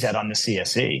to raise that on the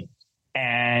CSE.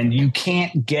 And you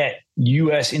can't get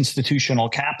U.S. institutional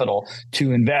capital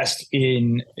to invest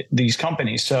in these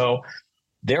companies. So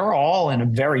they're all in a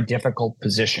very difficult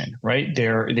position, right? They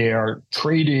are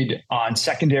traded on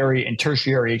secondary and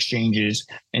tertiary exchanges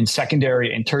in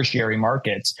secondary and tertiary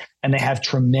markets, and they have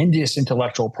tremendous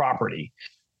intellectual property,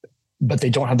 but they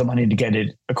don't have the money to get it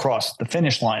across the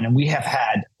finish line. And we have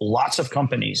had lots of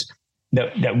companies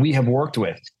that we have worked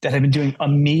with that have been doing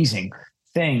amazing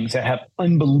things, that have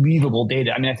unbelievable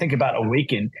data. I mean, I think about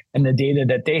Awaken and the data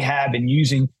that they have in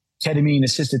using ketamine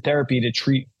assisted therapy to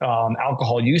treat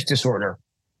alcohol use disorder.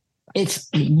 It's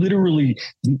literally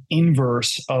the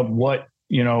inverse of what,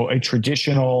 a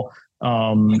traditional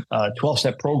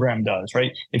 12-step program does,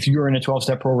 right? If you're in a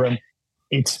 12-step program,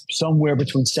 it's somewhere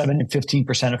between 7 and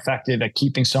 15% effective at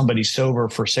keeping somebody sober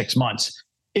for 6 months.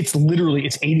 It's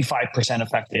 85%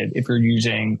 effective if you're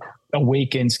using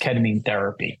Awaken's ketamine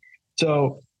therapy.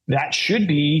 So that should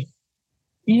be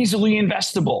easily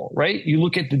investable, right? You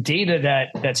look at the data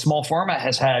that Small Pharma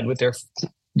has had with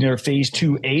their phase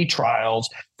 2A trials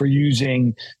for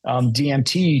using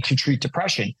DMT to treat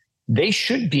depression. They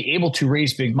should be able to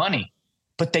raise big money,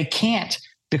 but they can't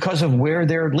because of where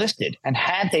they're listed. And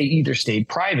had they either stayed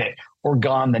private or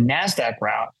gone the NASDAQ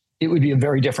route, it would be a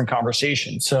very different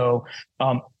conversation. So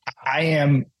I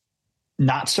am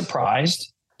not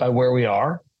surprised by where we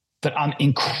are, but I'm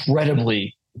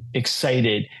incredibly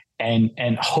excited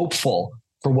and hopeful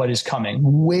for what is coming.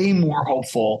 Way more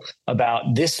hopeful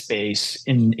about this space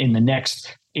in the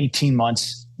next 18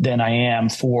 months than I am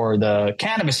for the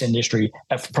cannabis industry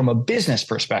from a business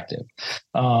perspective.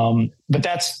 But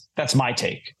that's my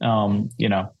take.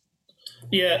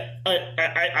 Yeah,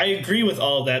 I agree with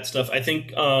all of that stuff. I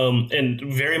think, and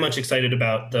very much excited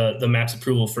about the MAPS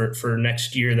approval for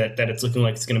next year, that it's looking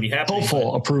like it's going to be happening.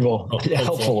 Hopeful approval.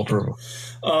 Hopeful approval.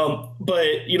 But,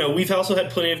 we've also had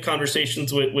plenty of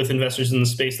conversations with investors in the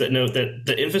space that note that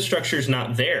the infrastructure is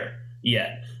not there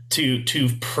yet to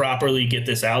properly get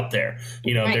this out there.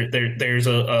 Right. There's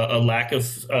a lack of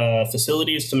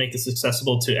facilities to make this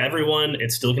accessible to everyone.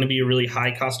 It's still going to be a really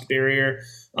high cost barrier.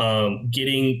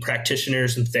 Getting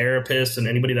practitioners and therapists and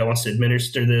anybody that wants to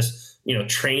administer this,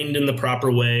 trained in the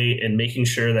proper way and making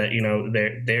sure that,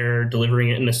 they're delivering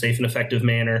it in a safe and effective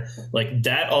manner. Like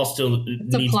that all still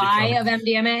needs to supply of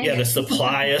MDMA. Yeah. The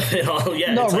supply of it all.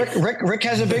 Yeah. No, Rick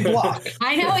has a big block.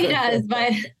 I know he does,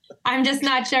 but I'm just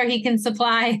not sure he can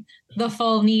supply the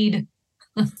full need.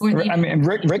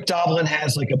 Rick Doblin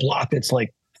has like a block that's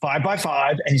like 5 by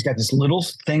 5, and he's got this little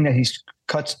thing that he's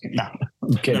cuts. No,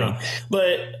 I'm kidding. No.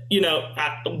 But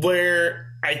where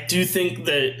I do think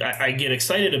that I get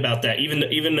excited about that,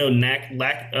 even though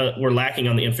we're lacking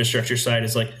on the infrastructure side,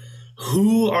 is like,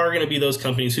 who are going to be those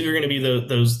companies? Who are going to be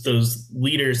those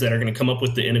leaders that are going to come up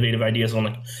with the innovative ideas on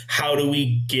like, how do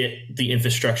we get the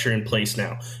infrastructure in place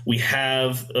now? We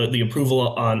have the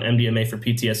approval on MDMA for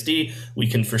PTSD. We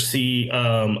can foresee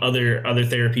other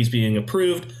therapies being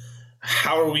approved.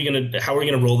 How are we going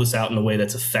to roll this out in a way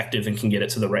that's effective and can get it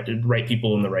to the right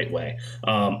people in the right way?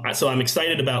 So I'm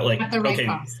excited about like, at the right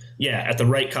cost. Yeah, at the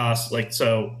right cost. Like,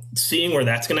 so seeing where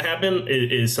that's going to happen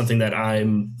is something that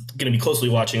I'm going to be closely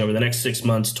watching over the next 6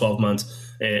 months, 12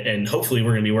 months. And hopefully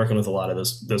we're going to be working with a lot of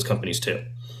those companies too.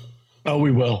 Oh,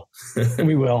 we will.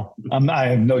 We will. I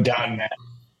have no doubt in that.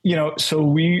 So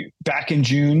we, back in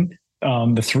June,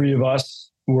 the three of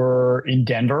us were in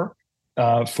Denver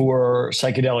for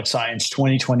Psychedelic Science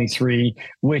 2023,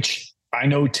 which I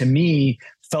know to me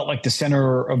felt like the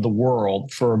center of the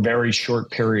world for a very short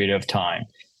period of time.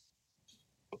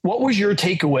 What was your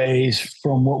takeaways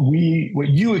from what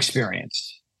you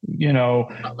experienced?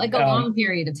 Like a long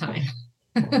period of time.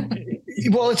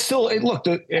 Well, it's still, it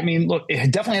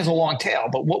definitely has a long tail,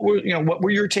 but what were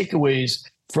your takeaways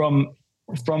from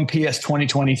PS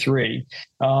 2023,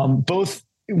 both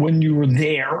when you were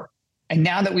there and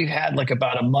now that we've had like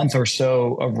about a month or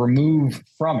so of remove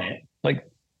from it? Like,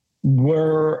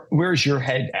 where's your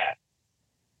head at?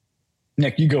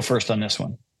 Nick, you go first on this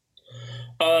one.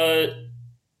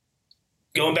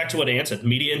 going back to what Ann said,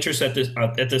 media interest at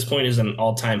this point is an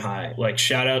all-time high. Like,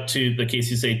 shout out to the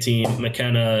KCSA team,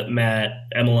 McKenna, Matt,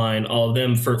 Emmeline, all of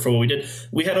them for what we did.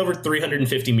 We had over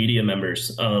 350 media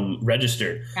members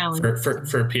registered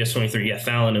for PS23. Yeah,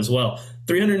 Fallon as well.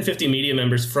 350 media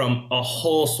members from a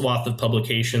whole swath of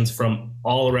publications from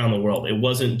all around the world. It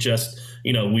wasn't just,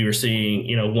 we were seeing,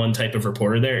 one type of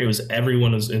reporter there. It was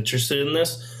everyone was interested in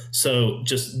this. So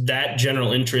just that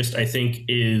general interest, I think,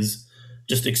 is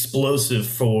just explosive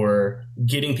for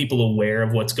getting people aware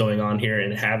of what's going on here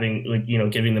and having,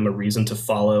 giving them a reason to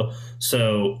follow.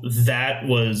 So that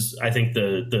was, I think,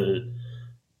 the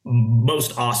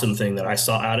most awesome thing that I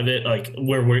saw out of it. Like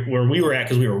where we were at,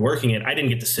 because we were working it, I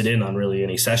didn't get to sit in on really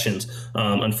any sessions,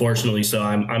 unfortunately. So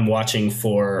I'm watching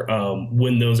for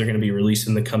when those are going to be released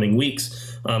in the coming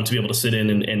weeks, to be able to sit in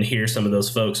and hear some of those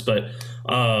folks. But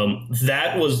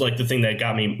that was like the thing that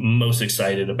got me most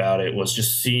excited about it, was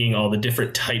just seeing all the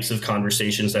different types of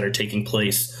conversations that are taking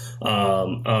place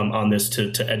on this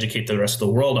to educate the rest of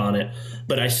the world on it.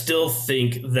 But I still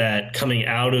think that coming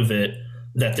out of it,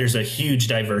 that there's a huge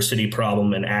diversity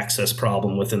problem and access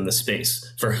problem within the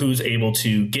space for who's able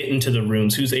to get into the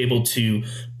rooms, who's able to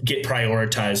get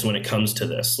prioritized when it comes to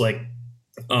this. Like,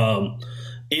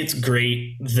 it's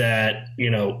great that,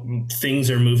 things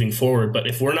are moving forward, but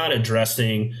if we're not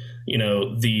addressing,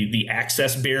 the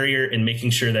access barrier and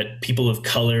making sure that people of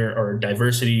color or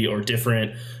diversity or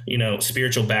different,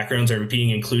 spiritual backgrounds are being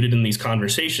included in these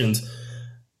conversations,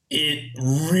 it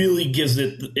really gives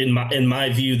it, in my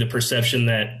view, the perception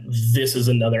that this is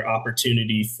another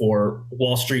opportunity for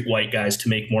Wall Street white guys to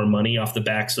make more money off the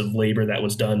backs of labor that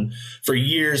was done for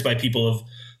years by people of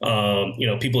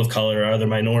color or other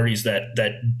minorities that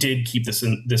did keep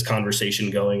this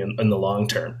conversation going in the long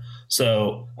term.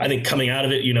 So I think coming out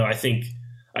of it, I think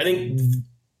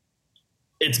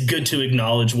it's good to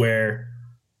acknowledge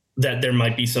that there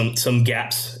might be some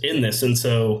gaps in this. And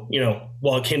so,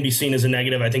 while it can be seen as a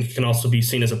negative, I think it can also be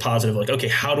seen as a positive. Like, okay,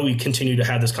 how do we continue to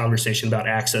have this conversation about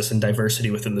access and diversity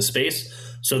within the space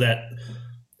so that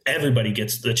everybody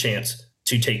gets the chance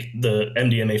to take the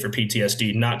MDMA for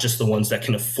PTSD, not just the ones that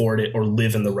can afford it or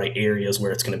live in the right areas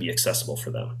where it's going to be accessible for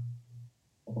them?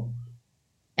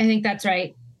 I think that's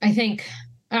right. I think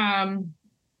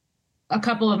a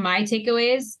couple of my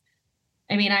takeaways.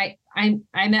 I mean,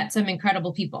 I met some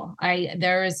incredible people.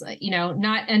 There's,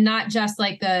 not just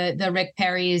like the Rick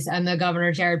Perrys and the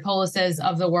Governor Jared Polises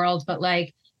of the world, but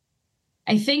like,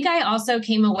 I think I also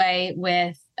came away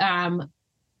with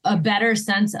a better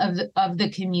sense of the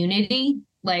community.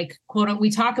 Like, we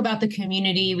talk about the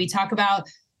community. We talk about,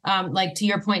 like, to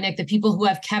your point, Nick, the people who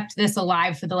have kept this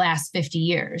alive for the last 50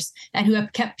 years and who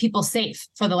have kept people safe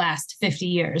for the last 50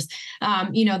 years.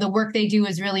 The work they do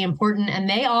is really important, and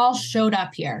they all showed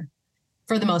up here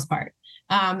for the most part.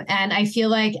 And I feel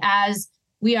like as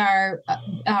we are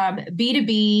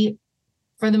B2B,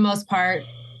 for the most part,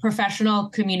 professional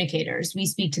communicators, we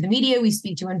speak to the media, we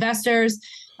speak to investors,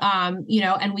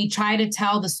 and we try to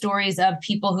tell the stories of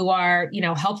people who are,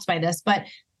 helped by this. But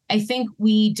I think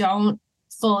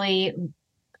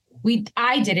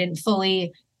I didn't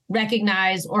fully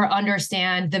recognize or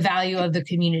understand the value of the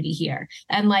community here.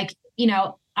 And like,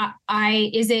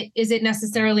 is it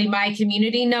necessarily my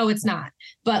community? No, it's not.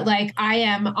 But like, I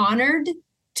am honored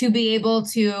to be able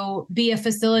to be a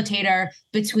facilitator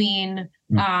between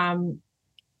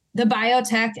the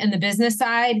biotech and the business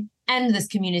side and this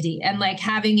community, and like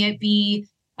having it be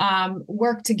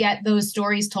work to get those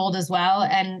stories told as well,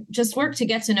 and just work to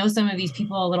get to know some of these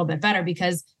people a little bit better,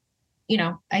 because,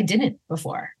 I didn't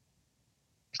before.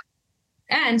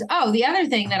 And, the other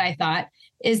thing that I thought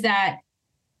is that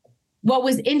what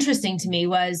was interesting to me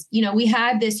was, we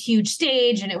had this huge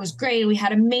stage and it was great. We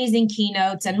had amazing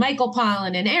keynotes and Michael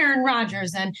Pollan and Aaron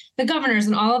Rodgers and the governors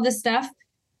and all of this stuff.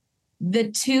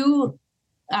 The two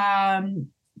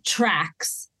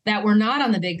tracks that were not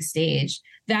on the big stage,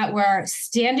 that were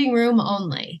standing room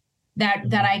only, that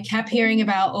I kept hearing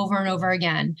about over and over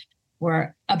again,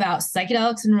 were about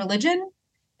psychedelics and religion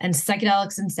and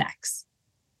psychedelics and sex.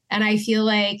 And I feel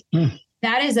like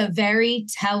that is a very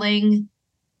telling,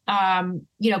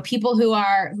 people who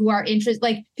are interested,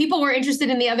 like people were interested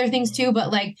in the other things too,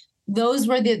 but like those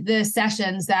were the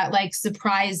sessions that like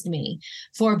surprised me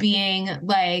for being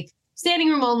like standing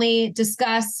room only,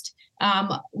 discussed,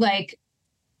 like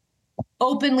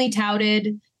openly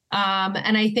touted.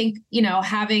 And I think,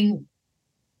 having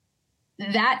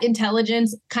that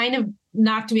intelligence kind of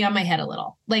knocked me on my head a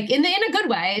little, like in a good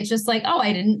way. It's just like,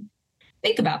 I didn't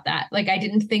think about that. Like, I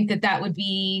didn't think that would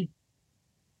be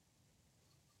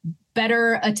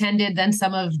better attended than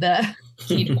some of the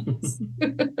keynotes.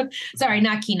 Sorry,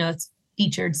 not keynotes,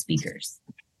 featured speakers?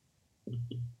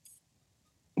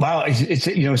 Wow,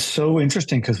 it's so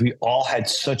interesting because we all had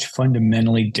such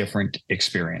fundamentally different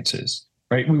experiences,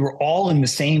 right? We were all in the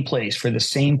same place for the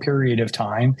same period of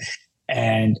time,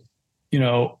 and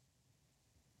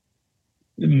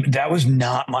that was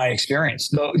not my experience.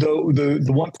 The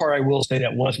one part I will say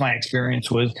that was my experience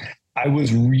was I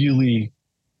was really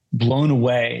blown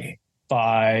away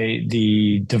by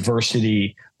the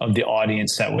diversity of the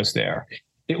audience that was there.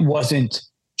 It wasn't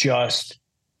just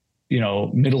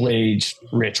middle-aged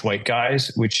rich white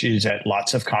guys, which is at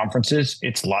lots of conferences.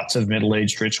 It's lots of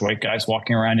middle-aged rich white guys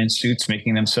walking around in suits,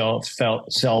 making themselves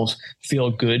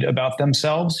feel good about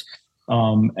themselves.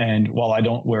 And while I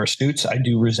don't wear suits, I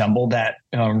do resemble that,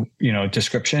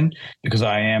 description because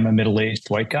I am a middle-aged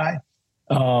white guy.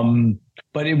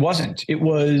 But it wasn't.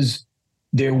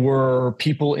 There were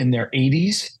people in their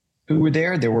 80s who were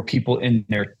there. There were people in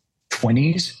their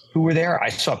 20s who were there. I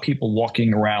saw people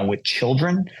walking around with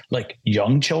children, like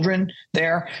young children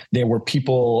there. There were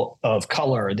people of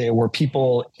color. There were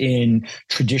people in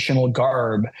traditional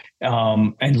garb,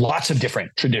 and lots of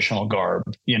different traditional garb,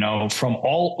 from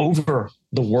all over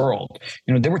the world.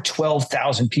 There were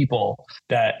 12,000 people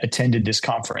that attended this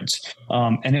conference.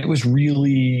 And it was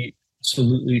really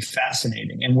absolutely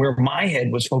fascinating. And where my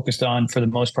head was focused on, for the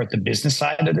most part, the business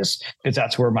side of this, because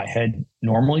that's where my head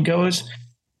normally goes.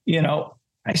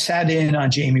 I sat in on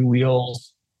Jamie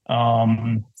Wheel's talk,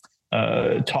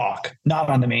 not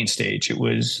on the main stage. It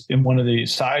was in one of the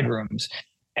side rooms,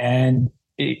 and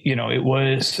it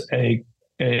was a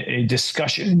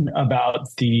discussion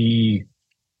about the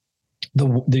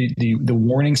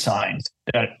warning signs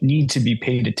that need to be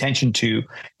paid attention to, and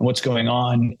what's going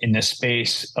on in this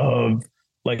space of,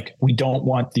 like, we don't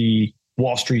want the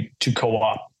Wall Street to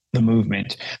co-opt the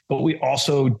movement, but we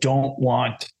also don't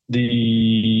want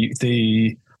the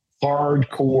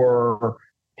hardcore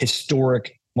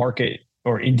historic market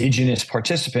or indigenous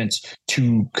participants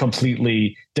to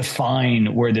completely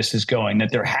define where this is going,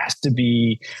 that there has to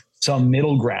be some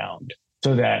middle ground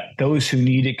so that those who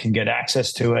need it can get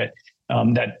access to it,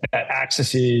 that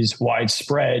access is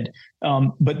widespread,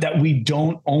 but that we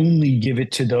don't only give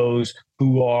it to those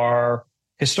who are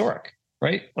historic,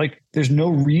 right? Like, there's no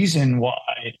reason why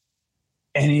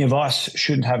any of us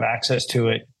shouldn't have access to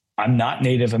it. I'm not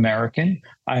Native American.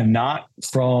 I'm not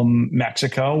from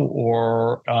Mexico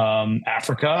or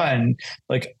Africa. And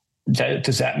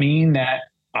does that mean that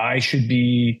I should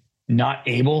be not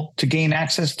able to gain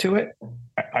access to it?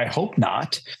 I hope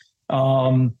not.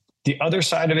 The other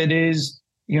side of it is,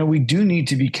 we do need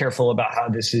to be careful about how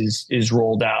this is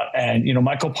rolled out. And,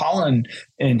 Michael Pollan,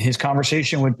 in his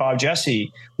conversation with Bob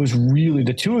Jesse, was really,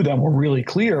 the two of them were really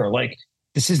clear. Like,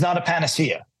 this is not a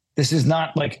panacea. This is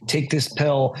not like, take this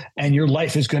pill and your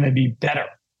life is going to be better.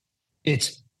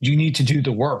 It's, you need to do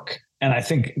the work. And I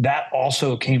think that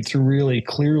also came through really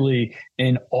clearly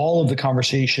in all of the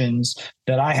conversations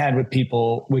that I had with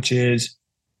people, which is,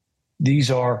 these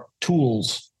are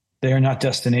tools. They are not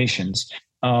destinations.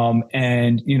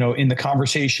 And, in the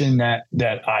conversation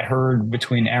that I heard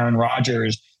between Aaron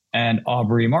Rodgers and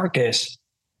Aubrey Marcus,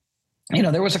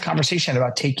 there was a conversation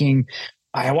about taking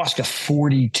ayahuasca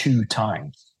 42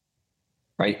 times.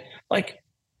 Right? Like,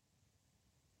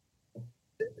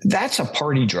 that's a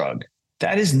party drug.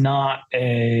 That is not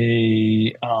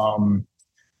a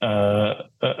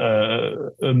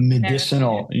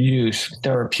medicinal use,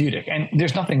 therapeutic. And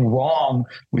there's nothing wrong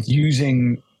with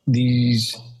using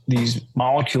these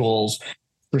molecules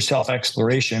for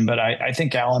self-exploration. But I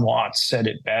think Alan Watts said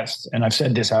it best, and I've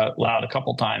said this out loud a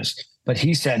couple times, but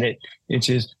he said it, it's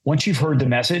just, once you've heard the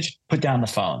message, put down the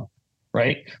phone.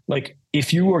 Right? Like,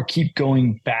 if you keep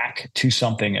going back to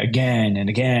something again and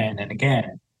again and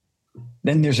again,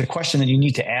 then there's a question that you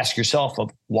need to ask yourself of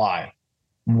why.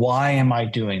 Why am I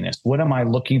doing this? What am I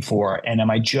looking for? And am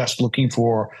I just looking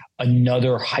for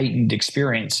another heightened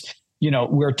experience?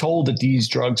 We're told that these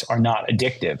drugs are not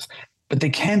addictive, but they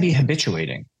can be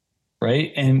habituating,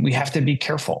 right? And we have to be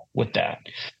careful with that.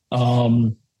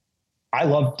 I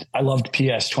loved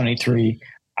PS 23.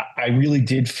 I really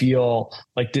did feel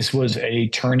like this was a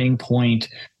turning point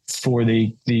for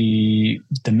the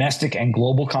domestic and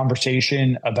global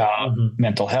conversation about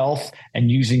mental health and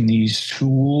using these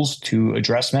tools to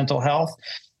address mental health.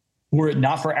 Were it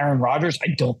not for Aaron Rodgers, I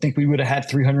don't think we would have had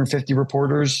 350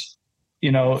 reporters,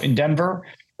 in Denver.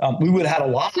 We would have had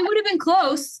a lot. We would have been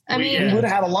close. I mean, we would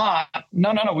have had a lot.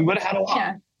 No, we would have had a lot.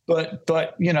 Yeah. But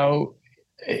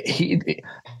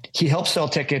he helped sell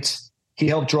tickets. He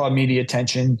helped draw media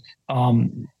attention.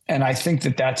 And I think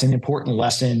that that's an important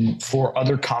lesson for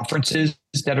other conferences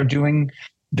that are doing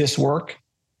this work.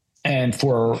 and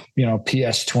for,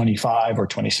 PS 25 or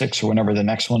 26 or whenever the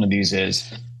next one of these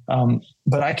is.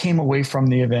 But I came away from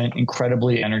the event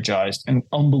incredibly energized and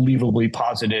unbelievably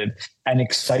positive and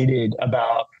excited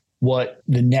about what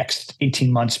the next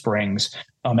 18 months brings.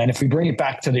 And if we bring it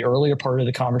back to the earlier part of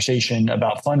the conversation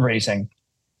about fundraising,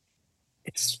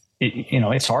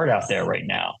 it's hard out there right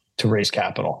now to raise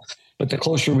capital. But the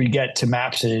closer we get to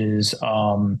MAPS's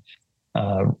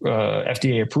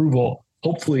FDA approval,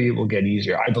 hopefully it will get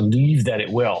easier. I believe that it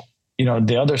will.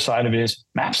 The other side of it is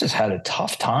MAPS has had a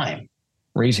tough time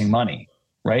raising money,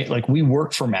 right? Like, we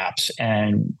work for MAPS,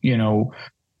 and,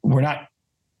 we're not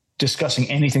discussing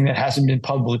anything that hasn't been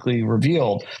publicly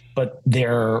revealed, but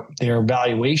their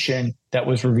valuation that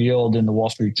was revealed in the Wall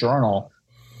Street Journal,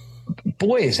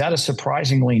 boy, is that a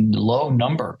surprisingly low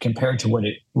number compared to what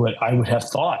I would have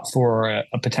thought for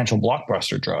a potential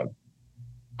blockbuster drug.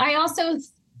 I also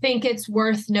think it's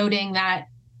worth noting that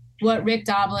what Rick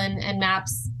Doblin and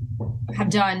MAPS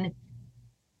have done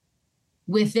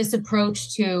with this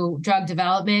approach to drug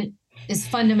development is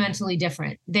fundamentally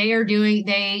different. They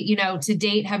to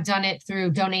date have done it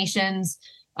through donations,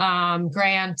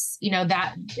 grants,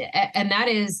 and that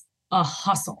is a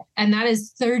hustle. And that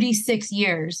is 36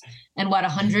 years and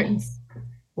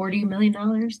 $140 million?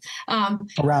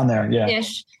 Around there, yeah.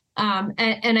 Ish.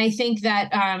 And I think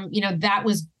that, that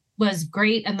was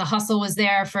great. And the hustle was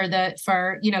there for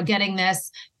getting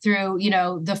this through,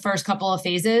 the first couple of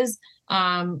phases.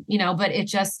 But it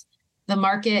just, the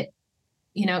market,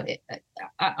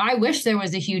 I wish there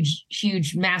was a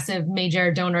huge, massive,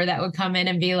 major donor that would come in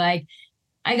and be like,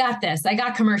 I got this, I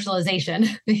got commercialization,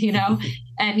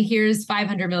 and here's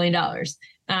 $500 million.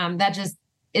 That just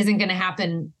isn't going to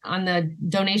happen on the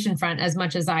donation front as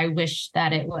much as I wish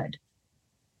that it would.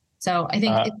 So I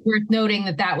think it's worth noting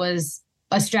that was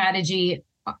a strategy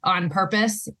on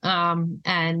purpose.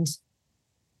 And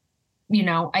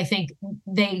I think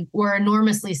they were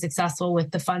enormously successful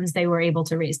with the funds they were able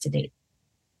to raise to date.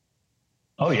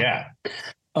 Oh, yeah.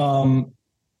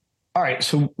 All right.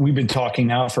 So we've been talking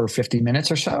now for 50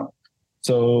 minutes or so,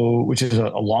 which is a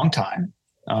long time,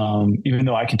 even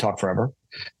though I can talk forever.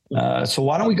 So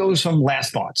why don't we go to some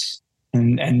last thoughts?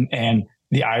 And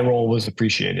the eye roll was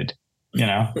appreciated.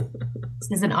 This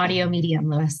is an audio medium,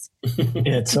 Lewis.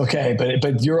 It's okay,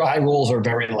 but your eye rolls are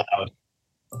very loud.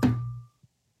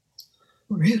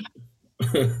 Rude.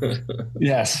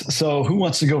 Yes. So who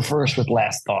wants to go first with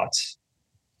last thoughts?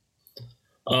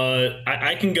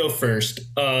 I can go first.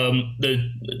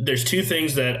 There's two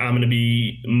things that I'm going to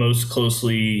be most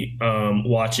closely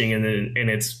watching, and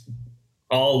it's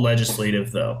all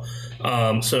legislative though.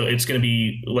 So it's going to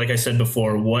be, like I said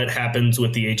before, what happens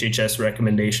with the HHS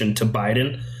recommendation to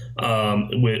Biden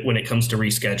when it comes to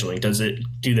rescheduling.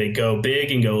 Do they go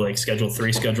big and go like Schedule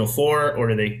 3, Schedule 4, or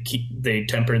do they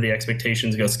temper the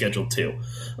expectations and go Schedule 2?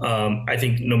 I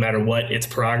think no matter what, it's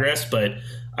progress, but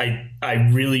I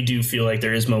really do feel like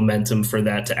there is momentum for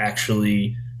that to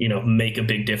actually, make a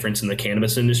big difference in the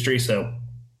cannabis industry. So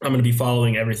I'm going to be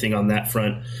following everything on that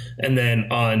front. And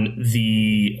then on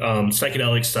the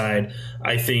psychedelic side,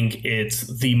 I think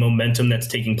it's the momentum that's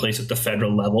taking place at the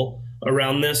federal level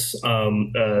around this.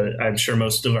 I'm sure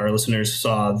most of our listeners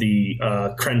saw the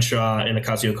Crenshaw and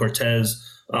Ocasio-Cortez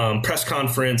press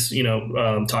conference,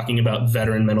 talking about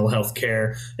veteran mental health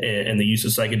care and the use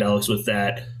of psychedelics with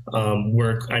that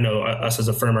work. I know us as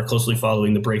a firm are closely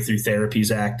following the Breakthrough Therapies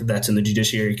Act that's in the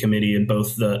Judiciary Committee in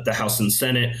both the House and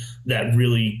Senate. That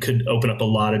really could open up a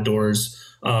lot of doors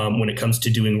when it comes to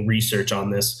doing research on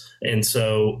this. And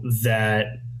so that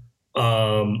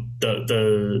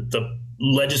the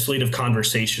legislative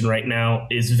conversation right now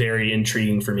is very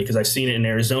intriguing for me, because I've seen it in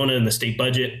Arizona in the state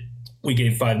budget. We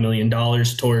gave $5 million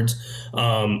towards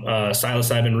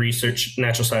psilocybin research,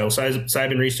 natural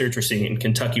psilocybin research. We're seeing it in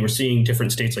Kentucky. We're seeing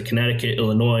different states like Connecticut,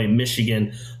 Illinois,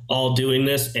 Michigan, all doing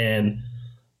this. And,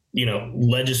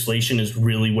 legislation is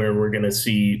really where we're going to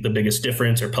see the biggest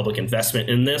difference or public investment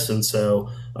in this. And so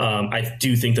I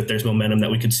do think that there's momentum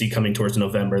that we could see coming towards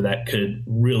November that could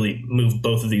really move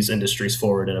both of these industries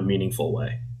forward in a meaningful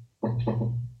way.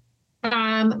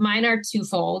 Mine are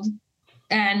twofold.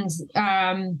 And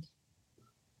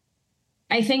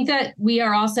I think that we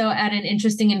are also at an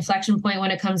interesting inflection point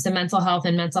when it comes to mental health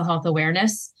and mental health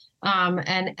awareness,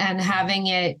 and having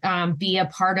it be a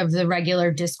part of the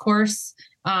regular discourse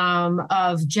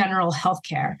of general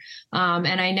healthcare.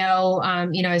 And I know, I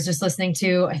was just listening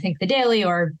to, I think, The Daily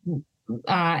or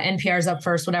NPR's Up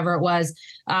First, whatever it was,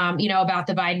 about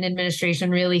the Biden administration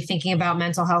really thinking about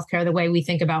mental health care the way we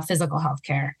think about physical health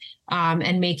care,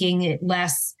 and making it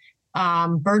less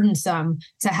burdensome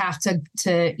to have to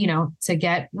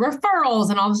get referrals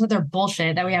and all this other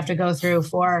bullshit that we have to go through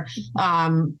for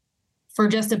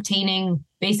just obtaining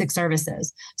basic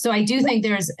services. So I do think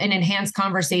there's an enhanced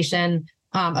conversation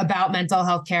about mental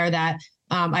health care that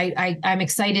I'm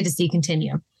excited to see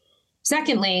continue.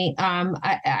 Secondly,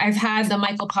 I've had the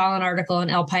Michael Pollan article in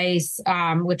El País,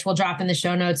 which we'll drop in the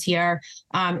show notes here,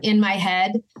 in my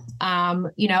head.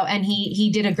 And he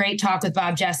did a great talk with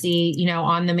Bob Jesse,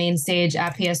 on the main stage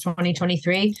at PS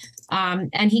 2023.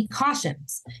 And he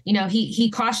cautions,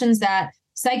 he cautions that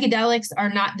psychedelics are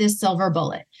not this silver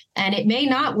bullet, and it may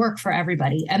not work for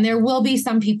everybody. And there will be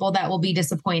some people that will be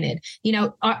disappointed.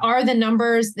 Are the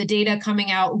numbers, the data coming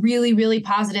out really, really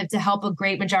positive to help a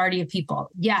great majority of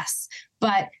people? Yes.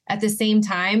 But at the same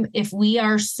time, if we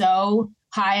are so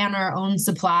high on our own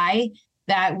supply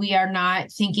that we are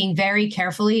not thinking very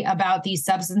carefully about these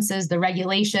substances, the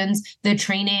regulations, the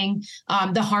training,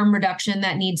 the harm reduction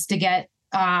that needs to get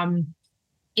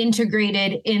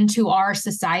integrated into our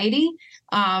society,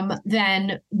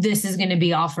 then this is going to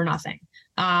be all for nothing.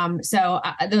 So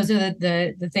those are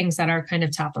the things that are kind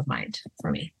of top of mind for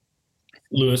me.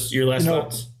 Louis, your last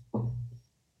thoughts?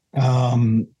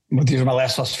 Well, these are my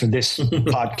last thoughts for this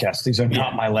podcast. These are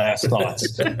not my last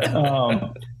thoughts.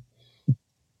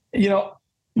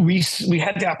 We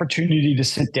had the opportunity to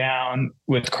sit down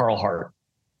with Carl Hart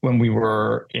when we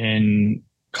were in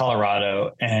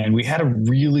Colorado, and we had a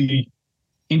really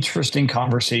interesting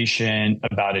conversation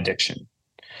about addiction.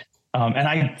 And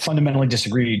I fundamentally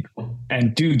disagreed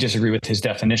and do disagree with his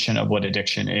definition of what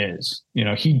addiction is.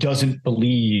 He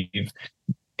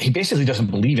basically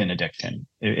doesn't believe in addiction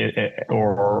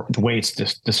or the way it's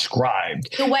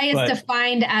described. The way it's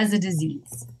defined as a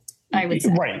disease, I would say.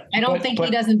 Right. I don't think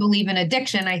he doesn't believe in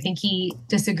addiction. I think he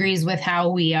disagrees with how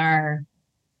we are.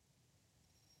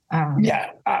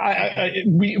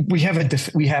 We have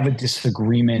a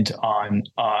disagreement on,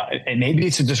 and maybe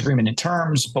it's a disagreement in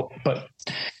terms, but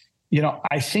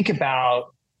I think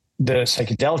about the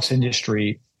psychedelics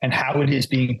industry and how it is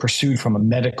being pursued from a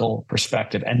medical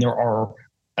perspective, and there are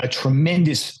a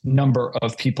tremendous number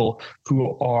of people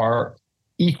who are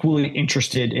equally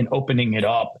interested in opening it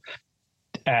up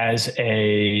as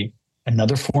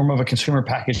another form of a consumer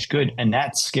packaged good, and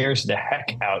that scares the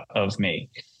heck out of me.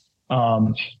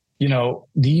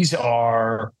 These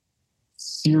are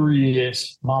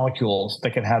serious molecules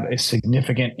that can have a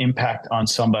significant impact on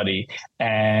somebody.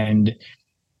 And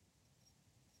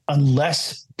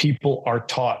unless people are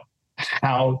taught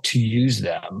how to use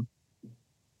them,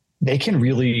 they can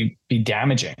really be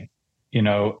damaging,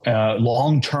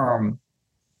 long-term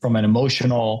from an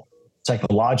emotional,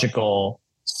 psychological,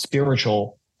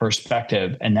 spiritual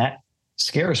perspective. And that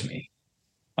scares me.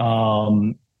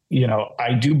 I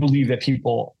do believe that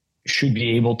people should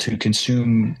be able to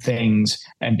consume things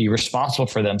and be responsible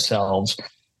for themselves.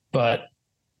 But,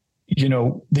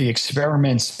 the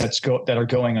experiments that are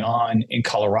going on in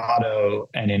Colorado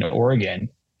and in Oregon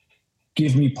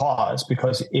give me pause,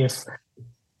 because if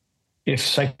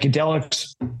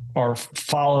psychedelics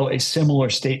follow a similar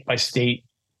state by state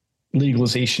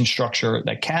legalization structure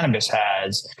that cannabis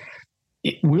has,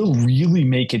 it will really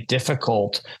make it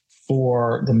difficult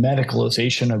for the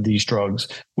medicalization of these drugs,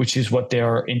 which is what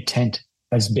their intent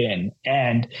has been.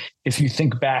 And if you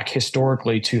think back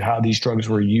historically to how these drugs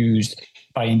were used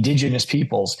by indigenous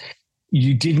peoples,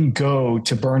 you didn't go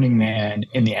to Burning Man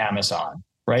in the Amazon,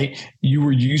 right? You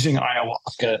were using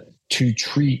ayahuasca to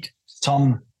treat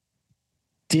some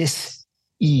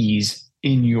dis-ease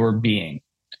in your being,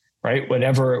 right?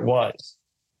 Whatever it was.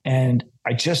 And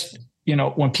I just,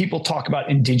 when people talk about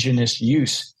indigenous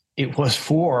use, it was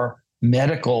for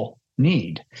medical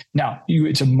need. Now,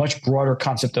 it's a much broader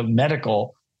concept of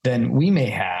medical than we may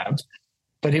have,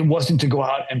 but it wasn't to go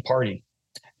out and party.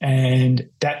 And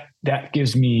that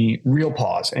gives me real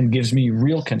pause and gives me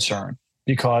real concern,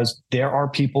 because there are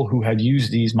people who have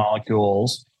used these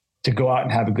molecules to go out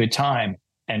and have a good time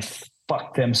and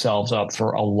fuck themselves up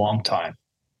for a long time.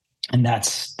 And that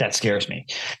scares me.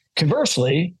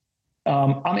 Conversely,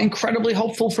 I'm incredibly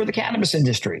hopeful for the cannabis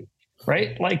industry,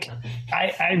 right? Like,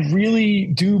 I really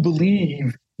do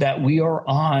believe that we are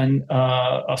on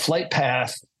a flight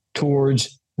path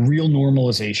towards real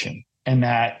normalization, and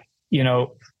that,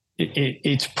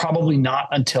 it's probably not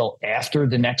until after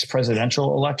the next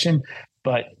presidential election,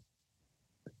 but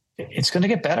it's going to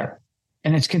get better,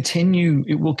 and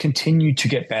it will continue to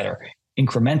get better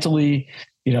incrementally,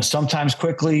 sometimes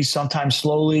quickly, sometimes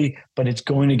slowly, but it's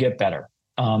going to get better.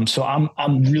 So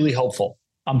I'm really hopeful.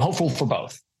 I'm hopeful for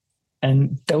both.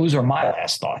 And those are my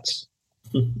last thoughts.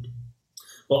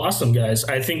 Well, awesome, guys.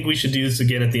 I think we should do this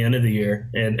again at the end of the year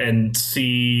and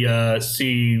see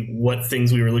what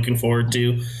things we were looking forward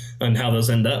to and how those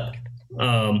end up.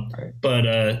 But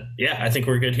I think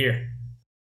we're good here.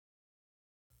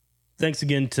 Thanks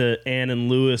again to Ann and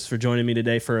Lewis for joining me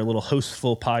today for a little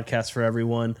Hostful podcast for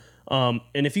everyone. And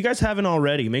if you guys haven't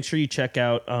already, make sure you check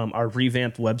out our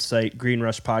revamped website,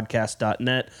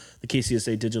 greenrushpodcast.net. The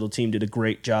KCSA digital team did a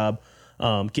great job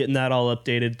getting that all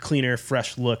updated, cleaner,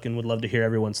 fresh look, and would love to hear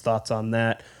everyone's thoughts on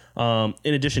that.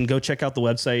 In addition, go check out the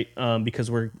website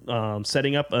because we're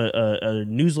setting up a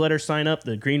newsletter sign up.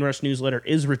 The Green Rush newsletter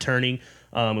is returning,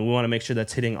 and we want to make sure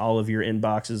that's hitting all of your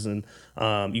inboxes, and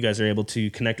you guys are able to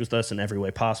connect with us in every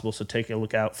way possible. So take a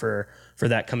look out for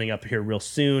that coming up here real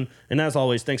soon. And as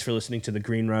always, thanks for listening to The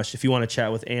Green Rush. If you want to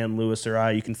chat with Ann, Lewis, or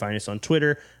I, you can find us on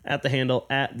Twitter at the handle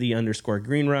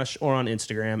 @the_Green Rush or on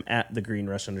Instagram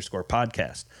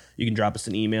 @the_Green_Rush_podcast. You can drop us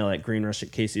an email at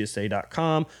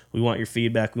greenrush@kcsa.com. We want your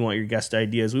feedback. We want your guest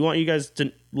ideas. We want you guys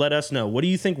to let us know, what do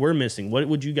you think we're missing? What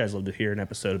would you guys love to hear an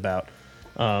episode about?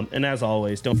 And as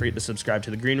always, don't forget to subscribe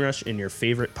to The Green Rush in your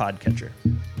favorite podcatcher.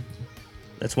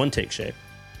 That's one take, Shay.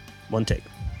 One take.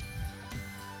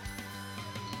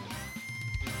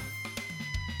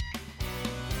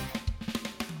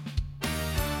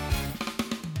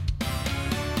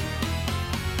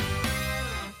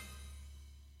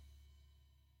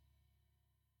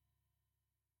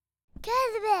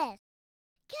 Cannabis!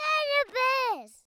 Cannabis!